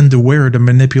we tend to wear to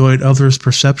manipulate others'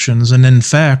 perceptions, and in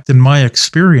fact, in my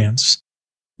experience,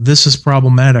 this is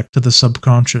problematic to the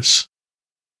subconscious.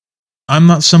 I'm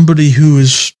not somebody who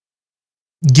is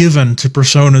given to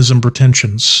personas and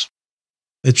pretensions.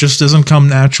 It just doesn't come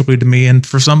naturally to me, and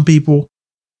for some people,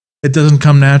 it doesn't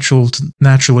come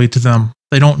naturally to them.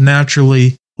 They don't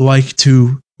naturally like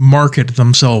to market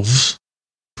themselves,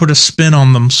 put a spin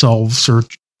on themselves, or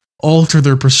alter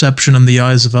their perception in the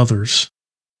eyes of others.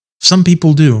 Some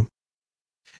people do.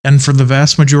 And for the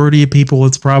vast majority of people,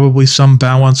 it's probably some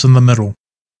balance in the middle.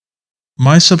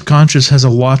 My subconscious has a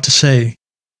lot to say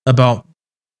about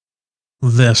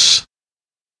this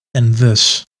and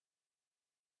this.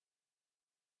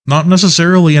 Not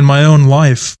necessarily in my own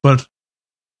life, but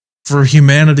for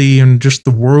humanity and just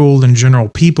the world in general,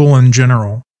 people in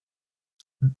general.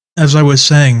 As I was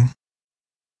saying,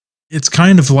 it's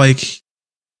kind of like,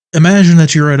 imagine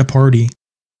that you're at a party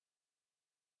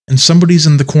and somebody's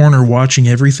in the corner watching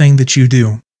everything that you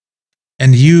do,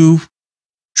 and you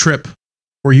trip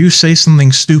or you say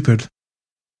something stupid.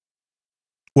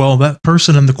 Well, that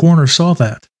person in the corner saw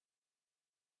that.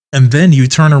 And then you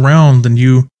turn around and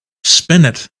you spin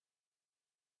it,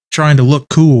 trying to look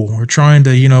cool or trying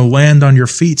to, land on your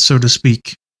feet, so to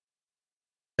speak.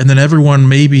 And then everyone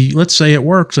maybe, let's say it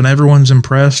works and everyone's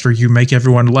impressed, or you make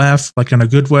everyone laugh, like in a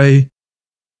good way.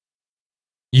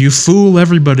 You fool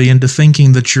everybody into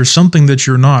thinking that you're something that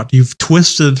you're not. You've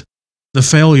twisted the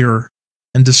failure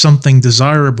into something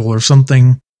desirable or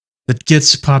something that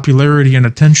gets popularity and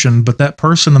attention, but that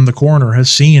person in the corner has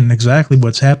seen exactly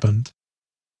what's happened.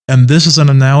 And this is an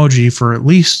analogy for, at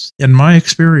least in my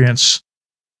experience,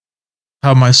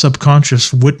 how my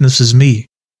subconscious witnesses me.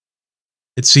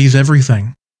 It sees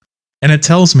everything. And it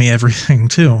tells me everything,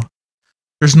 too.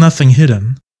 There's nothing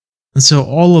hidden. And so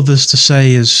all of this to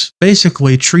say is,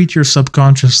 basically treat your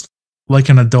subconscious like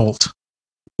an adult.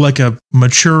 Like a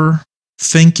mature,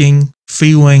 thinking,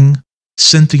 feeling,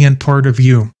 sentient part of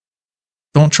you.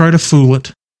 Don't try to fool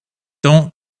it.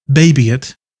 Don't baby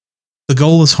it. The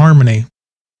goal is harmony.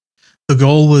 The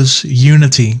goal is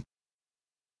unity.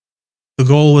 The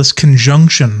goal is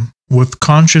conjunction with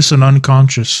conscious and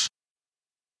unconscious,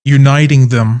 uniting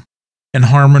them and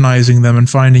harmonizing them and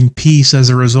finding peace as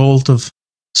a result of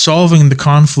solving the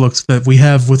conflicts that we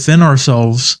have within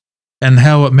ourselves and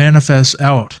how it manifests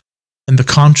out in the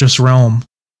conscious realm.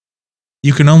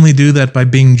 You can only do that by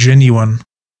being genuine.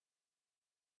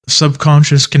 The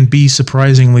subconscious can be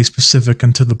surprisingly specific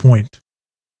and to the point.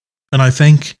 And I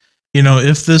think,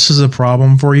 if this is a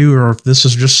problem for you, or if this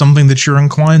is just something that you're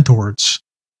inclined towards,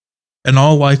 in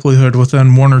all likelihood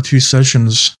within 1 or 2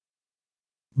 sessions,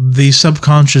 the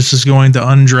subconscious is going to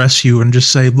undress you and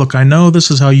just say, look, I know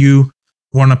this is how you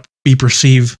want to be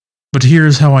perceived, but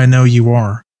here's how I know you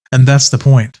are. And that's the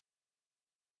point.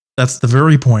 That's the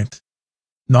very point.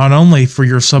 Not only for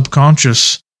your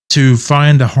subconscious to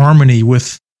find a harmony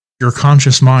with your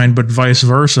conscious mind, but vice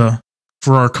versa,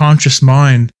 for our conscious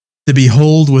mind to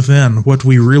behold within what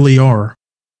we really are,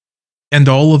 and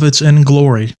all of its in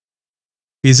glory.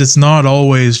 Because it's not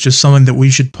always just something that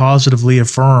we should positively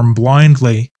affirm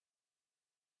blindly.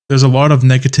 There's a lot of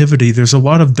negativity, there's a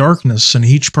lot of darkness in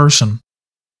each person.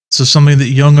 This is something that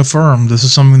Jung affirmed. This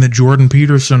is something that Jordan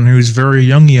Peterson, who's very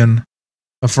Jungian,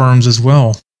 affirms as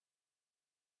well.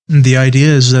 And the idea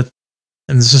is that,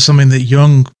 and this is something that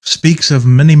Jung speaks of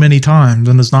many, many times,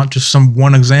 and it's not just some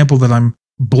one example that I'm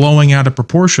blowing out of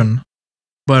proportion,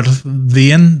 but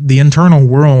the internal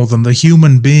world and the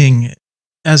human being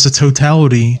as a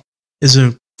totality is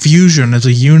a fusion, is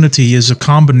a unity, is a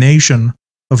combination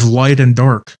of light and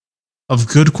dark, of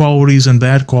good qualities and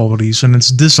bad qualities, and it's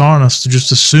dishonest to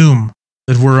just assume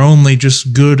that we're only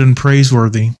just good and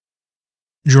praiseworthy.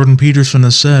 Jordan Peterson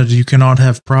has said you cannot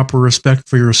have proper respect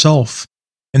for yourself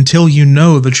until you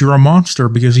know that you're a monster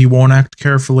because you won't act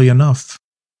carefully enough.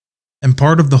 And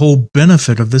part of the whole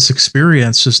benefit of this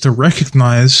experience is to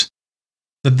recognize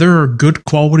that there are good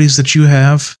qualities that you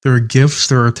have, there are gifts,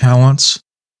 there are talents,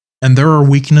 and there are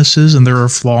weaknesses and there are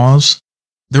flaws,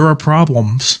 there are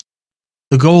problems.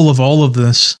 The goal of all of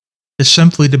this is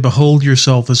simply to behold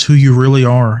yourself as who you really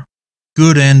are,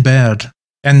 good and bad,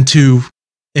 and to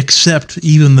accept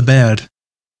even the bad,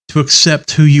 to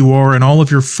accept who you are and all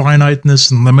of your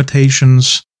finiteness and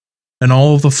limitations and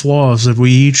all of the flaws that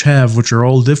we each have, which are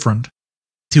all different,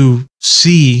 to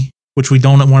see, which we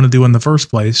don't want to do in the first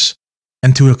place,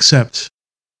 and to accept,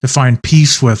 to find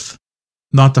peace with,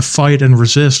 not to fight and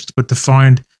resist, but to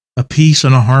find a peace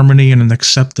and a harmony and an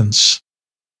acceptance.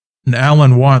 And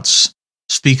Alan Watts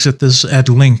speaks at this at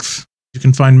length. You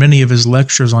can find many of his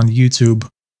lectures on YouTube,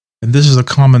 and this is a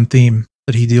common theme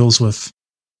that he deals with.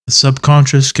 The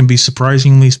subconscious can be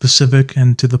surprisingly specific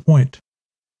and to the point.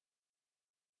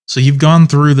 So you've gone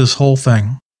through this whole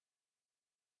thing,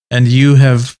 and you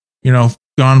have,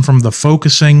 gone from the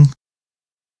focusing,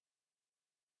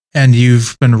 and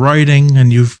you've been writing,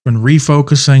 and you've been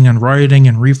refocusing and writing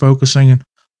and refocusing, and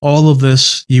all of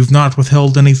this, you've not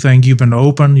withheld anything, you've been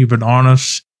open, you've been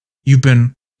honest, you've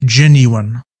been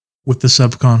genuine with the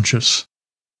subconscious.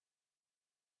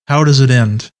 How does it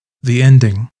end? The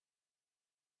ending.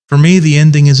 For me, the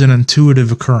ending is an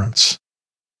intuitive occurrence,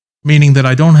 meaning that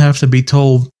I don't have to be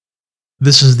told,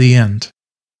 this is the end,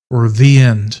 or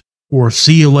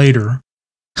see you later.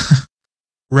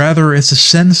 Rather, it's a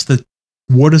sense that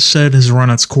what is said has run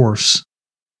its course,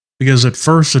 because at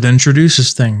first it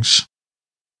introduces things.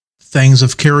 Things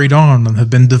have carried on and have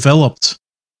been developed,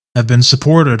 have been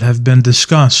supported, have been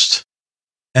discussed,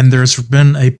 and there's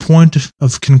been a point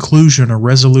of conclusion or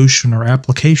resolution or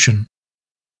application.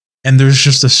 And there's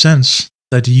just a sense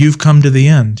that you've come to the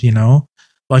end,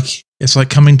 Like, it's like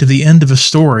coming to the end of a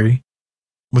story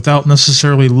without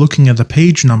necessarily looking at the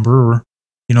page number or,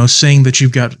 saying that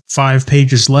you've got 5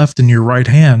 pages left in your right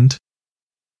hand.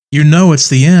 You know it's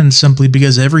the end simply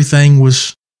because everything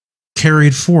was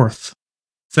carried forth.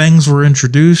 Things were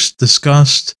introduced,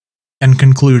 discussed, and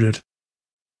concluded.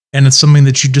 And it's something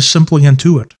that you just simply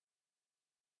intuit.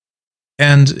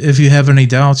 And if you have any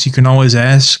doubts, you can always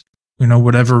ask,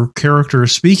 whatever character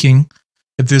is speaking,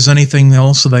 if there's anything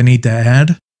else that I need to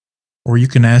add. Or you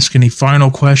can ask any final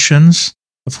questions,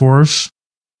 of course,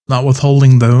 not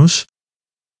withholding those.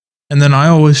 And then I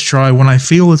always try, when I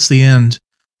feel it's the end,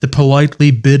 to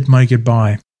politely bid my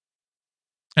goodbye.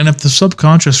 And if the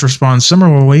subconscious responds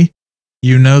similarly,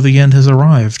 the end has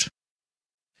arrived.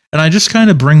 And I just kind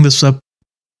of bring this up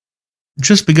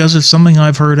just because it's something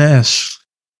I've heard asked.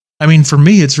 I mean, for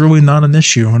me, it's really not an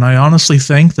issue, and I honestly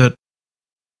think that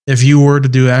if you were to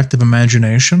do active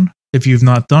imagination, if you've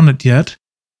not done it yet,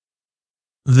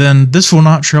 then this will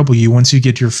not trouble you once you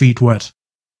get your feet wet.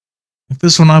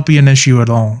 This will not be an issue at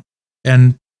all.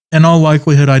 And in all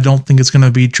likelihood, I don't think it's going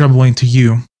to be troubling to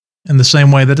you in the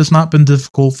same way that it's not been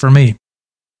difficult for me.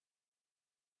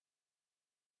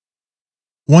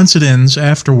 Once it ends,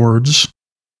 afterwards,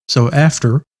 so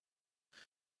after,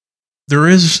 there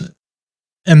is,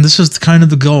 and this is kind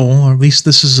of the goal, or at least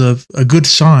this is a good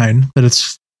sign that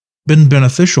it's been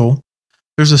beneficial,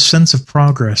 there's a sense of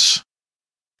progress.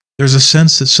 There's a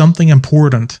sense that something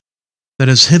important that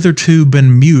has hitherto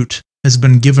been mute has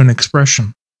been given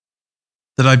expression.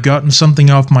 That I've gotten something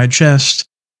off my chest,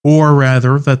 or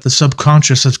rather, that the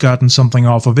subconscious has gotten something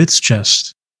off of its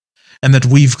chest, and that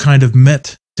we've kind of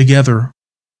met together,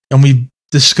 and we've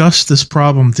discussed this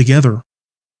problem together.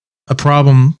 A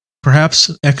problem,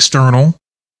 perhaps external,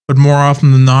 but more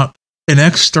often than not, an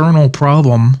external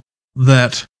problem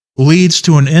that leads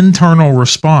to an internal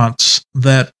response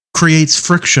that creates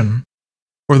friction,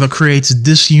 or that creates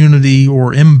disunity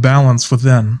or imbalance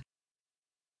within.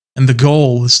 And the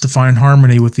goal is to find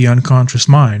harmony with the unconscious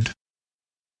mind.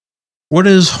 What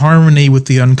is harmony with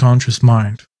the unconscious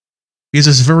mind? Because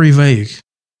it's very vague,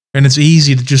 and it's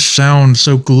easy to just sound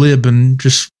so glib and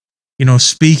just,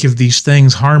 speak of these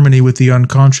things, harmony with the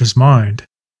unconscious mind.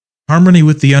 Harmony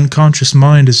with the unconscious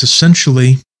mind is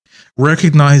essentially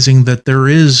recognizing that there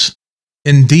is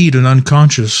indeed an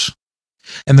unconscious,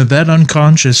 and that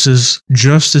unconscious is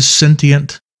just as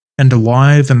sentient and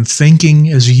alive and thinking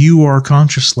as you are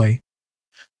consciously.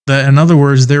 That, in other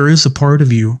words, there is a part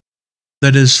of you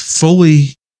that is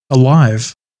fully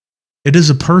alive. It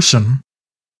is a person.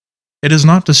 It is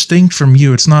not distinct from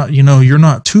you. It's not, you're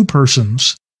not two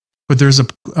persons, but there's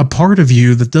a part of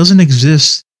you that doesn't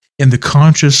exist in the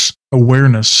conscious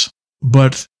awareness,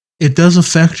 but it does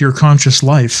affect your conscious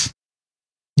life.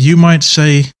 You might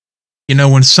say,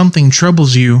 when something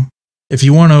troubles you, if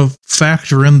you want to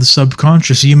factor in the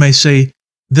subconscious, you may say,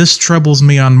 this troubles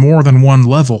me on more than one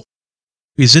level,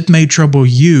 because it may trouble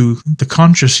you, the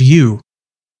conscious you.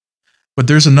 But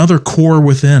there's another core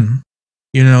within,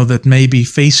 that may be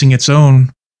facing its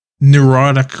own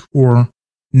neurotic or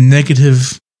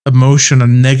negative emotion, a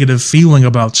negative feeling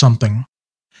about something.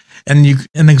 And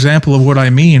an example of what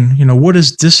I mean, what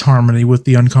is disharmony with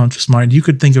the unconscious mind? You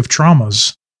could think of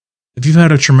traumas. If you've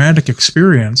had a traumatic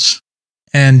experience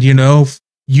and,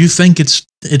 you think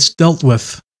it's dealt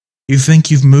with, you think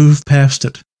you've moved past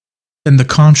it in the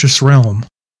conscious realm.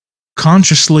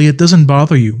 Consciously, it doesn't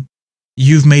bother you.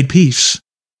 You've made peace.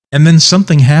 And then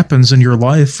something happens in your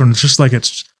life and it's just like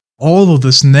it's all of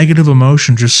this negative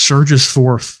emotion just surges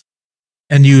forth.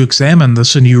 And you examine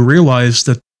this and you realize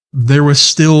that there was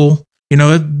still,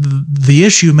 the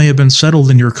issue may have been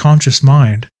settled in your conscious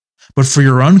mind, but for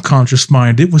your unconscious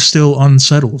mind, it was still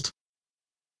unsettled.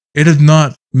 It had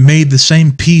not made the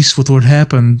same peace with what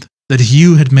happened that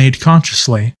you had made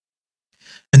consciously.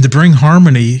 And to bring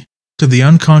harmony to the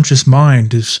unconscious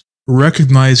mind is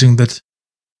recognizing that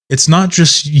it's not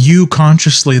just you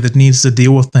consciously that needs to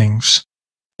deal with things.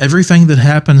 Everything that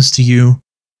happens to you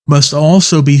must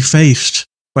also be faced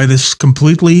by this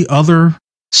completely other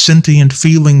sentient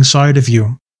feeling side of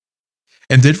you.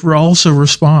 And it also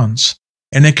responds.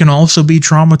 And it can also be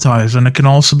traumatized, and it can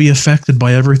also be affected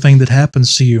by everything that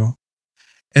happens to you.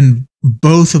 And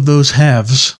both of those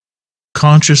halves,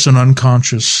 conscious and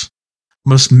unconscious,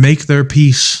 must make their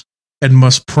peace and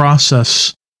must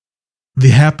process the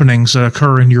happenings that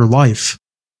occur in your life.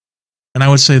 And I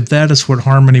would say that is what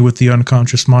harmony with the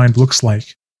unconscious mind looks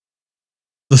like.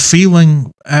 The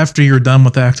feeling after you're done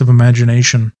with active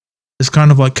imagination is kind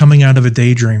of like coming out of a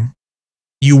daydream.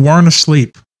 You weren't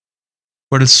asleep,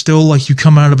 but it's still like you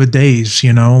come out of a daze,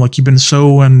 like you've been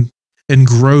so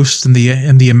engrossed in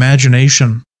the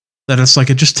imagination that it's like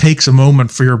it just takes a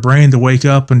moment for your brain to wake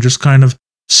up and just kind of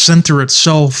center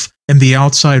itself in the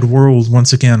outside world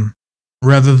once again,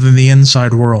 rather than the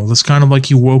inside world. It's kind of like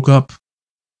you woke up,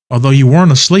 although you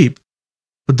weren't asleep,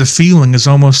 but the feeling is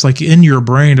almost like in your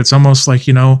brain. It's almost like,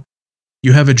 you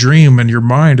have a dream and your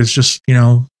mind is just,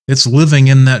 it's living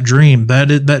in that dream.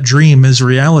 That dream is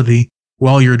reality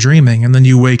while you're dreaming. And then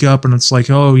you wake up and it's like,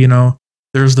 oh,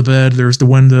 there's the bed, there's the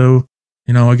window,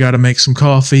 I got to make some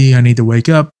coffee, I need to wake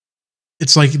up.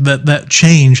 It's like that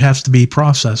change has to be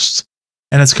processed.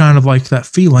 And it's kind of like that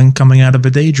feeling coming out of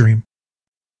a daydream.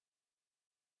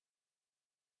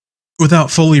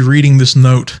 Without fully reading this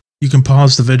note, you can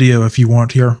pause the video if you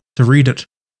want here to read it.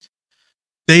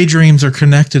 Daydreams are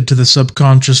connected to the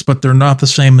subconscious, but they're not the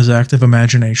same as active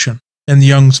imagination in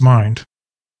Jung's mind.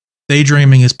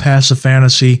 Daydreaming is passive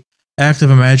fantasy.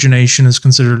 Active imagination is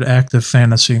considered active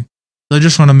fantasy. So I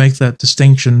just want to make that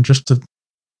distinction just to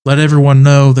let everyone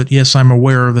know that, yes, I'm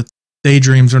aware that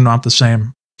daydreams are not the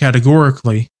same,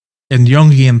 categorically, in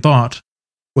Jungian thought,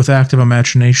 with active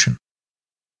imagination.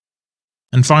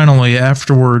 And finally,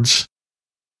 afterwards,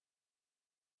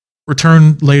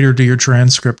 return later to your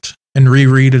transcript and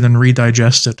reread it and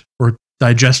redigest it, or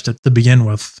digest it to begin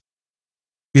with.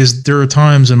 Because there are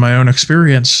times in my own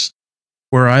experience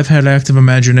where I've had active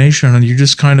imagination and you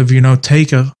just kind of,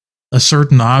 take a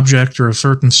certain object or a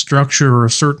certain structure or a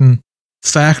certain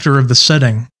factor of the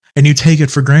setting and you take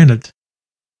it for granted.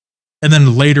 And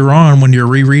then later on, when you're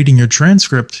rereading your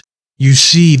transcript, you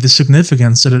see the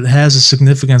significance, that it has a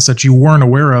significance that you weren't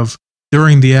aware of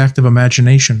during the active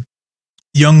imagination.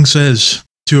 Jung says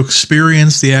to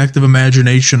experience the active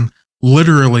imagination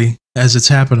literally as it's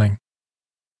happening.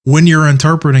 When you're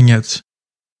interpreting it,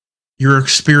 you're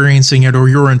experiencing it, or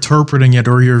you're interpreting it,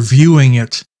 or you're viewing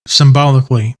it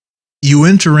symbolically. You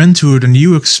enter into it and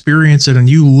you experience it and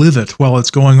you live it while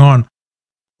it's going on,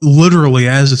 literally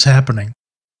as it's happening.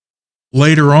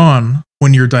 Later on,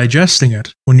 when you're digesting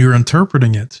it, when you're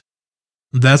interpreting it,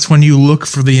 that's when you look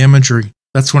for the imagery.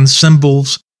 That's when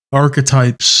symbols,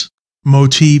 archetypes,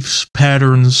 motifs,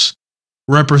 patterns,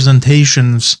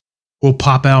 representations will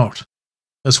pop out.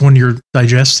 That's when you're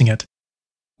digesting it.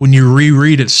 When you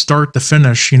reread it start to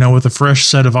finish, with a fresh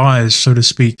set of eyes, so to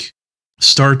speak,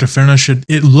 start to finish,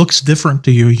 it looks different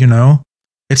to you,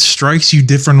 It strikes you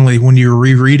differently when you're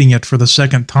rereading it for the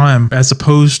second time, as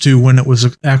opposed to when it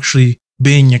was actually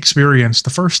being experienced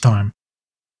the first time.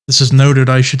 This is noted,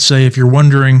 I should say, if you're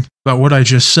wondering about what I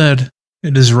just said,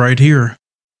 it is right here.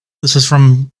 This is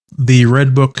from the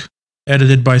Red Book,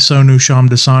 edited by Sonu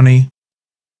Shamdasani.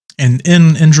 And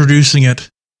in introducing it,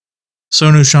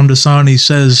 Sonu Shamdasani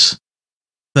says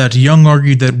that Jung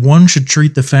argued that one should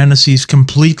treat the fantasies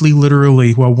completely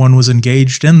literally while one was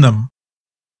engaged in them,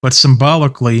 but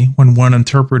symbolically when one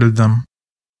interpreted them.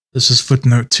 This is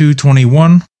footnote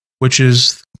 221, which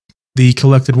is the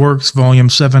Collected Works, Volume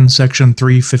 7, Section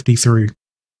 353.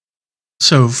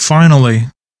 So, finally,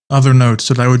 other notes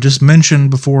that I would just mention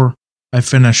before I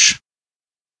finish.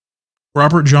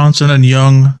 Robert Johnson and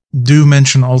Jung do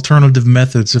mention alternative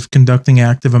methods of conducting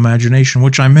active imagination,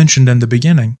 which I mentioned in the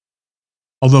beginning.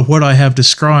 Although what I have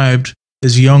described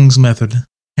is Jung's method,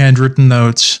 handwritten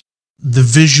notes, the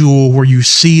visual where you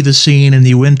see the scene and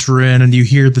you enter in and you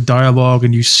hear the dialogue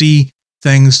and you see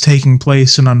things taking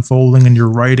place and unfolding and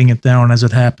you're writing it down as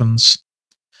it happens.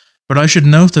 But I should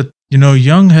note that,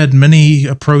 Jung had many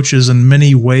approaches and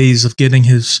many ways of getting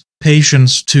his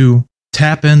patients to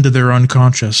tap into their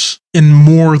unconscious in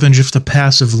more than just a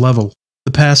passive level.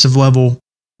 The passive level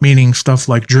meaning stuff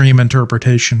like dream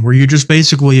interpretation, where you're just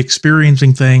basically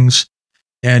experiencing things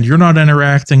and you're not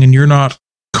interacting and you're not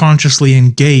consciously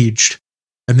engaged.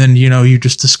 And then, you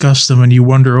just discuss them and you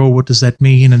wonder, oh, what does that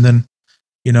mean? And then,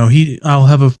 I'll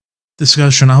have a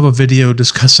discussion, I'll have a video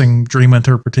discussing dream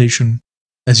interpretation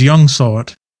as Jung saw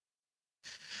it.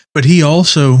 But he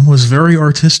also was very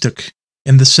artistic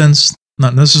in the sense,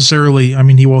 not necessarily,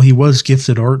 he was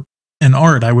gifted in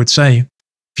art, I would say,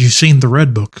 if you've seen the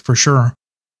Red Book, for sure.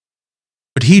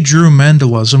 But he drew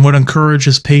mandalas and would encourage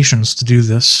his patients to do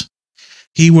this.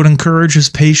 He would encourage his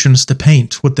patients to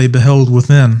paint what they beheld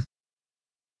within.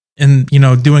 And,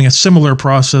 doing a similar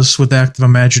process with active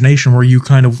imagination where you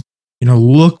kind of,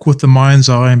 look with the mind's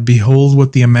eye and behold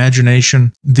what the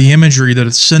imagination, the imagery that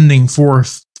it's sending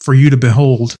forth for you to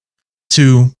behold,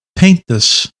 to paint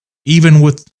this, even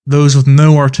with those with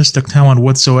no artistic talent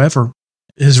whatsoever.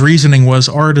 His reasoning was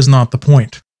art is not the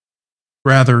point.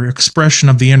 Rather, expression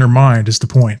of the inner mind is the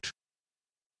point.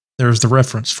 There's the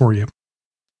reference for you.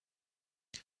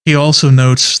 He also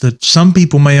notes that some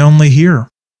people may only hear,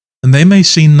 and they may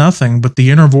see nothing, but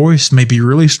the inner voice may be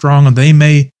really strong, and they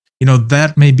may,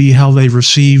 that may be how they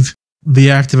receive the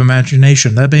active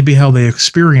imagination. That may be how they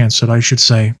experience it, I should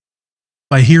say,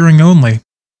 by hearing only.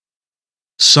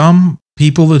 Some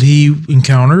people that he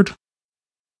encountered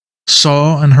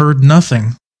saw and heard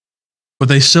nothing, but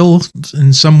they still,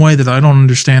 in some way that I don't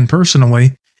understand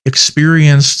personally,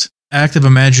 experienced active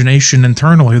imagination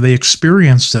internally. They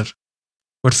experienced it,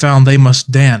 but found they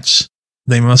must dance,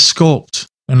 they must sculpt,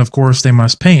 and of course they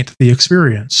must paint the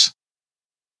experience.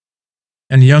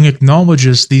 And Jung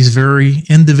acknowledges these very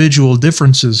individual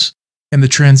differences in the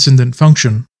Transcendent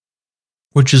Function,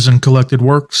 which is in Collected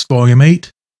Works, Volume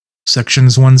 8,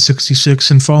 Sections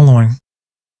 166 and following.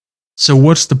 So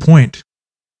what's the point?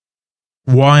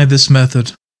 Why this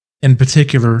method in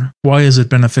particular? Why is it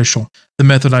beneficial? The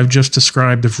method I've just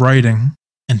described of writing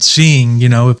and seeing,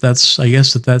 if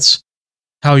that's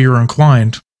how you're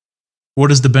inclined. What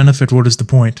is the benefit? What is the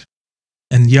point?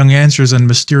 And Jung answers in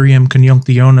Mysterium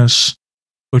Conjunctionis,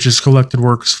 which is Collected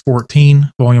Works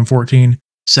 14, Volume 14,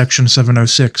 Section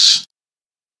 706.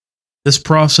 This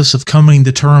process of coming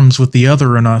to terms with the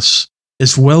other in us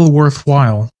is well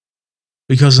worthwhile,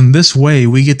 because in this way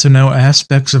we get to know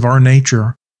aspects of our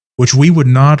nature which we would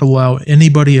not allow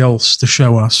anybody else to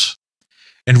show us,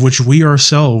 and which we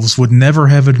ourselves would never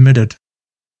have admitted.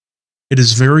 It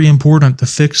is very important to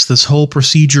fix this whole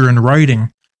procedure in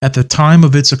writing at the time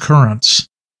of its occurrence,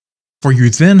 for you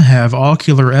then have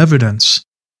ocular evidence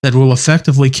that will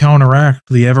effectively counteract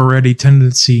the ever-ready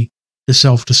tendency to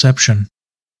self-deception.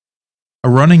 A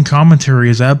running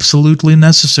commentary is absolutely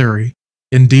necessary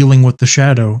in dealing with the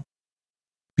shadow,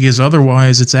 because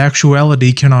otherwise its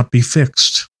actuality cannot be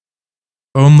fixed.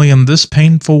 Only in this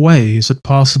painful way is it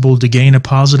possible to gain a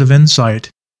positive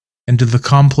insight into the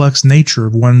complex nature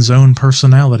of one's own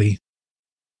personality.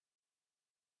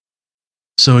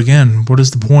 So again, what is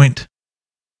the point?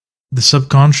 The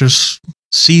subconscious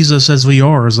sees us as we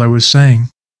are, as I was saying.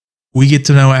 We get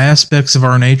to know aspects of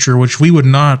our nature which we would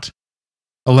not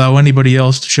allow anybody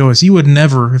else to show us. You would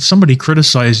never, if somebody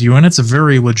criticized you, and it's a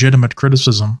very legitimate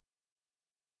criticism,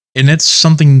 and it's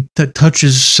something that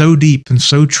touches so deep and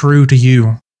so true to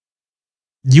you,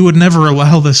 you would never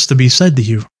allow this to be said to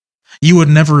you. You would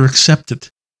never accept it.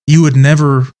 You would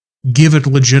never give it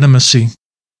legitimacy.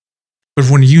 But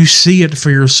when you see it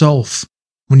for yourself,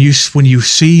 when you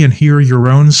see and hear your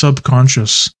own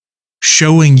subconscious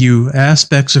showing you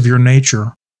aspects of your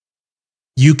nature,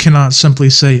 you cannot simply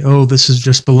say, oh, this is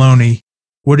just baloney.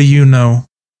 What do you know?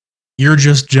 You're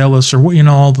just jealous, or what,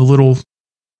 all the little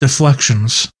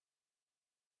deflections.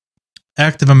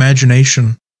 Active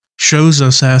imagination shows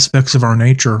us aspects of our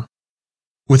nature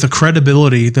with a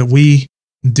credibility that we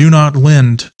do not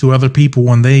lend to other people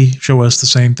when they show us the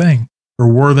same thing,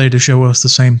 or were they to show us the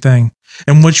same thing,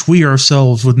 in which we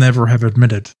ourselves would never have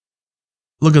admitted.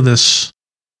 Look at this.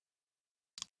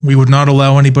 We would not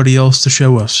allow anybody else to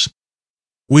show us.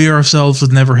 We ourselves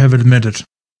would never have admitted.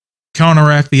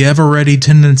 Counteract the ever-ready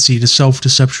tendency to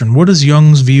self-deception. What is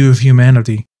Jung's view of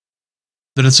humanity?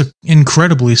 That it's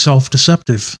incredibly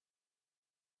self-deceptive.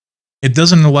 It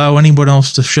doesn't allow anyone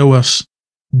else to show us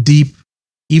deep,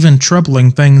 even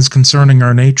troubling things concerning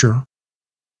our nature.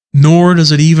 Nor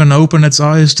does it even open its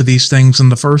eyes to these things in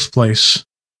the first place.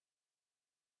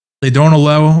 They don't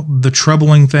allow the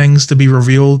troubling things to be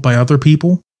revealed by other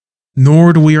people,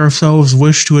 nor do we ourselves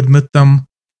wish to admit them,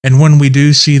 and when we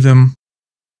do see them,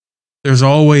 there's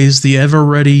always the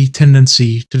ever-ready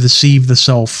tendency to deceive the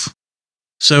self.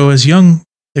 So as Jung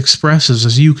expresses,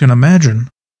 as you can imagine,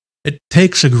 it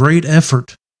takes a great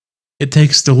effort. It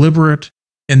takes deliberate,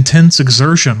 intense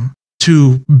exertion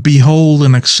to behold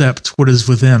and accept what is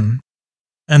within.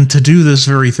 And to do this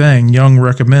very thing, Jung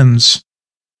recommends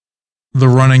the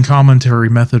running commentary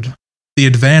method. The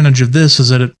advantage of this is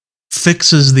that it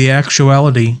fixes the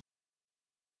actuality.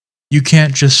 You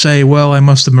can't just say, well, I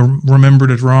must have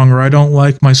remembered it wrong, or I don't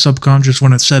like my subconscious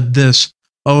when it said this.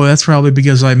 Oh, that's probably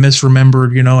because I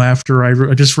misremembered, after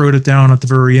I just wrote it down at the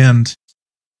very end.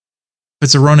 If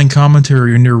it's a running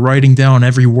commentary and you're writing down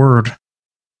every word,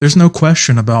 there's no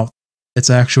question about its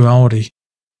actuality.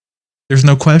 There's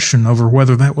no question over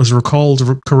whether that was recalled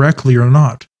correctly or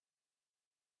not.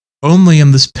 Only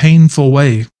in this painful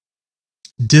way,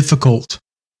 difficult,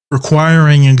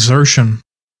 requiring exertion,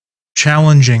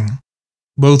 challenging,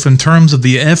 both in terms of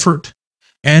the effort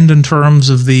and in terms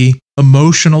of the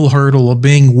emotional hurdle of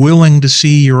being willing to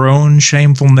see your own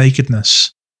shameful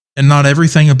nakedness. And not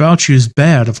everything about you is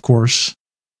bad, of course,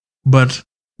 but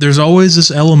there's always this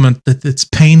element that it's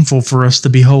painful for us to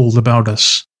behold about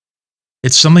us.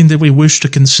 It's something that we wish to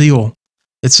conceal.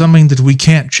 It's something that we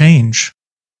can't change,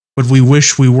 but we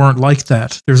wish we weren't like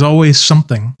that. There's always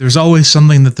something. There's always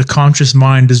something that the conscious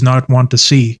mind does not want to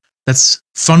see. That's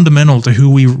fundamental to who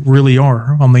we really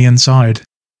are on the inside.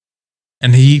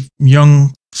 And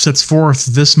Jung sets forth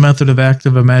this method of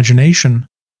active imagination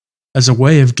as a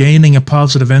way of gaining a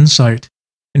positive insight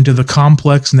into the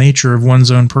complex nature of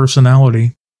one's own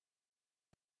personality.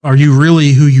 Are you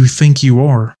really who you think you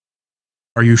are?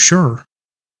 Are you sure?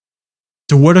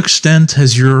 To what extent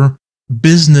has your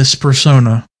business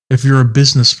persona, if you're a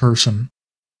business person,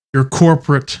 your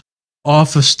corporate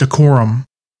office decorum,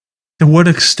 to what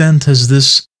extent has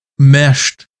this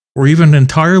meshed or even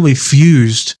entirely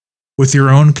fused with your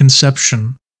own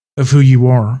conception of who you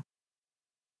are?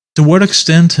 To what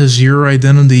extent has your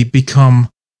identity become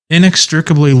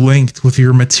inextricably linked with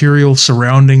your material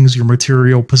surroundings, your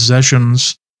material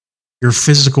possessions, your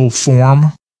physical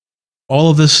form? All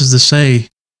of this is to say,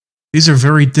 these are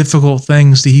very difficult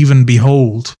things to even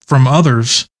behold from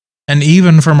others, and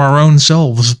even from our own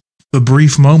selves, the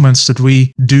brief moments that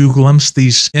we do glimpse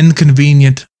these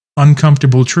inconvenient,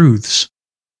 uncomfortable truths.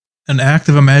 An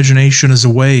active imagination is a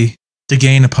way to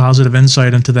gain a positive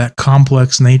insight into that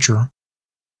complex nature.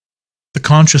 The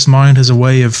conscious mind has a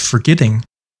way of forgetting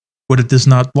what it does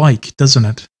not like, doesn't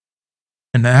it?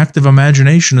 An active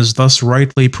imagination is thus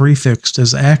rightly prefixed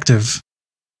as active.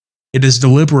 It is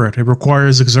deliberate, it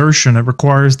requires exertion, it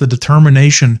requires the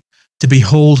determination to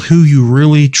behold who you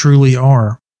really truly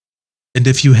are. And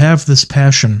if you have this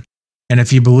passion, and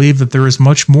if you believe that there is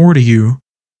much more to you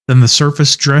than the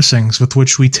surface dressings with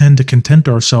which we tend to content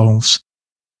ourselves,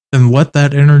 then let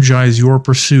that energize your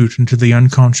pursuit into the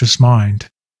unconscious mind.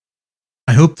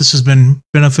 I hope this has been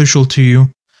beneficial to you.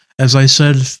 As I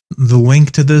said, the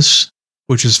link to this,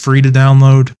 which is free to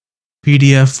download,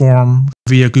 PDF form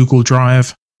via Google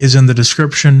Drive, is in the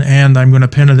description, and I'm going to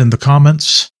pin it in the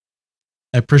comments.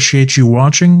 I appreciate you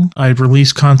watching. I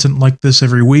release content like this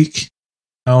every week.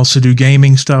 I also do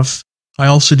gaming stuff. I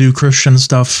also do Christian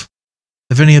stuff.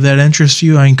 If any of that interests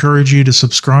you, I encourage you to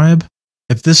subscribe.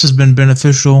 If this has been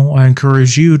beneficial, I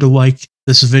encourage you to like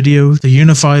this video, to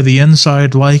unify the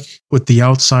inside like with the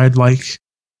outside like,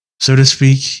 so to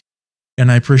speak.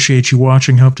 And I appreciate you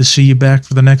watching. Hope to see you back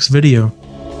for the next video.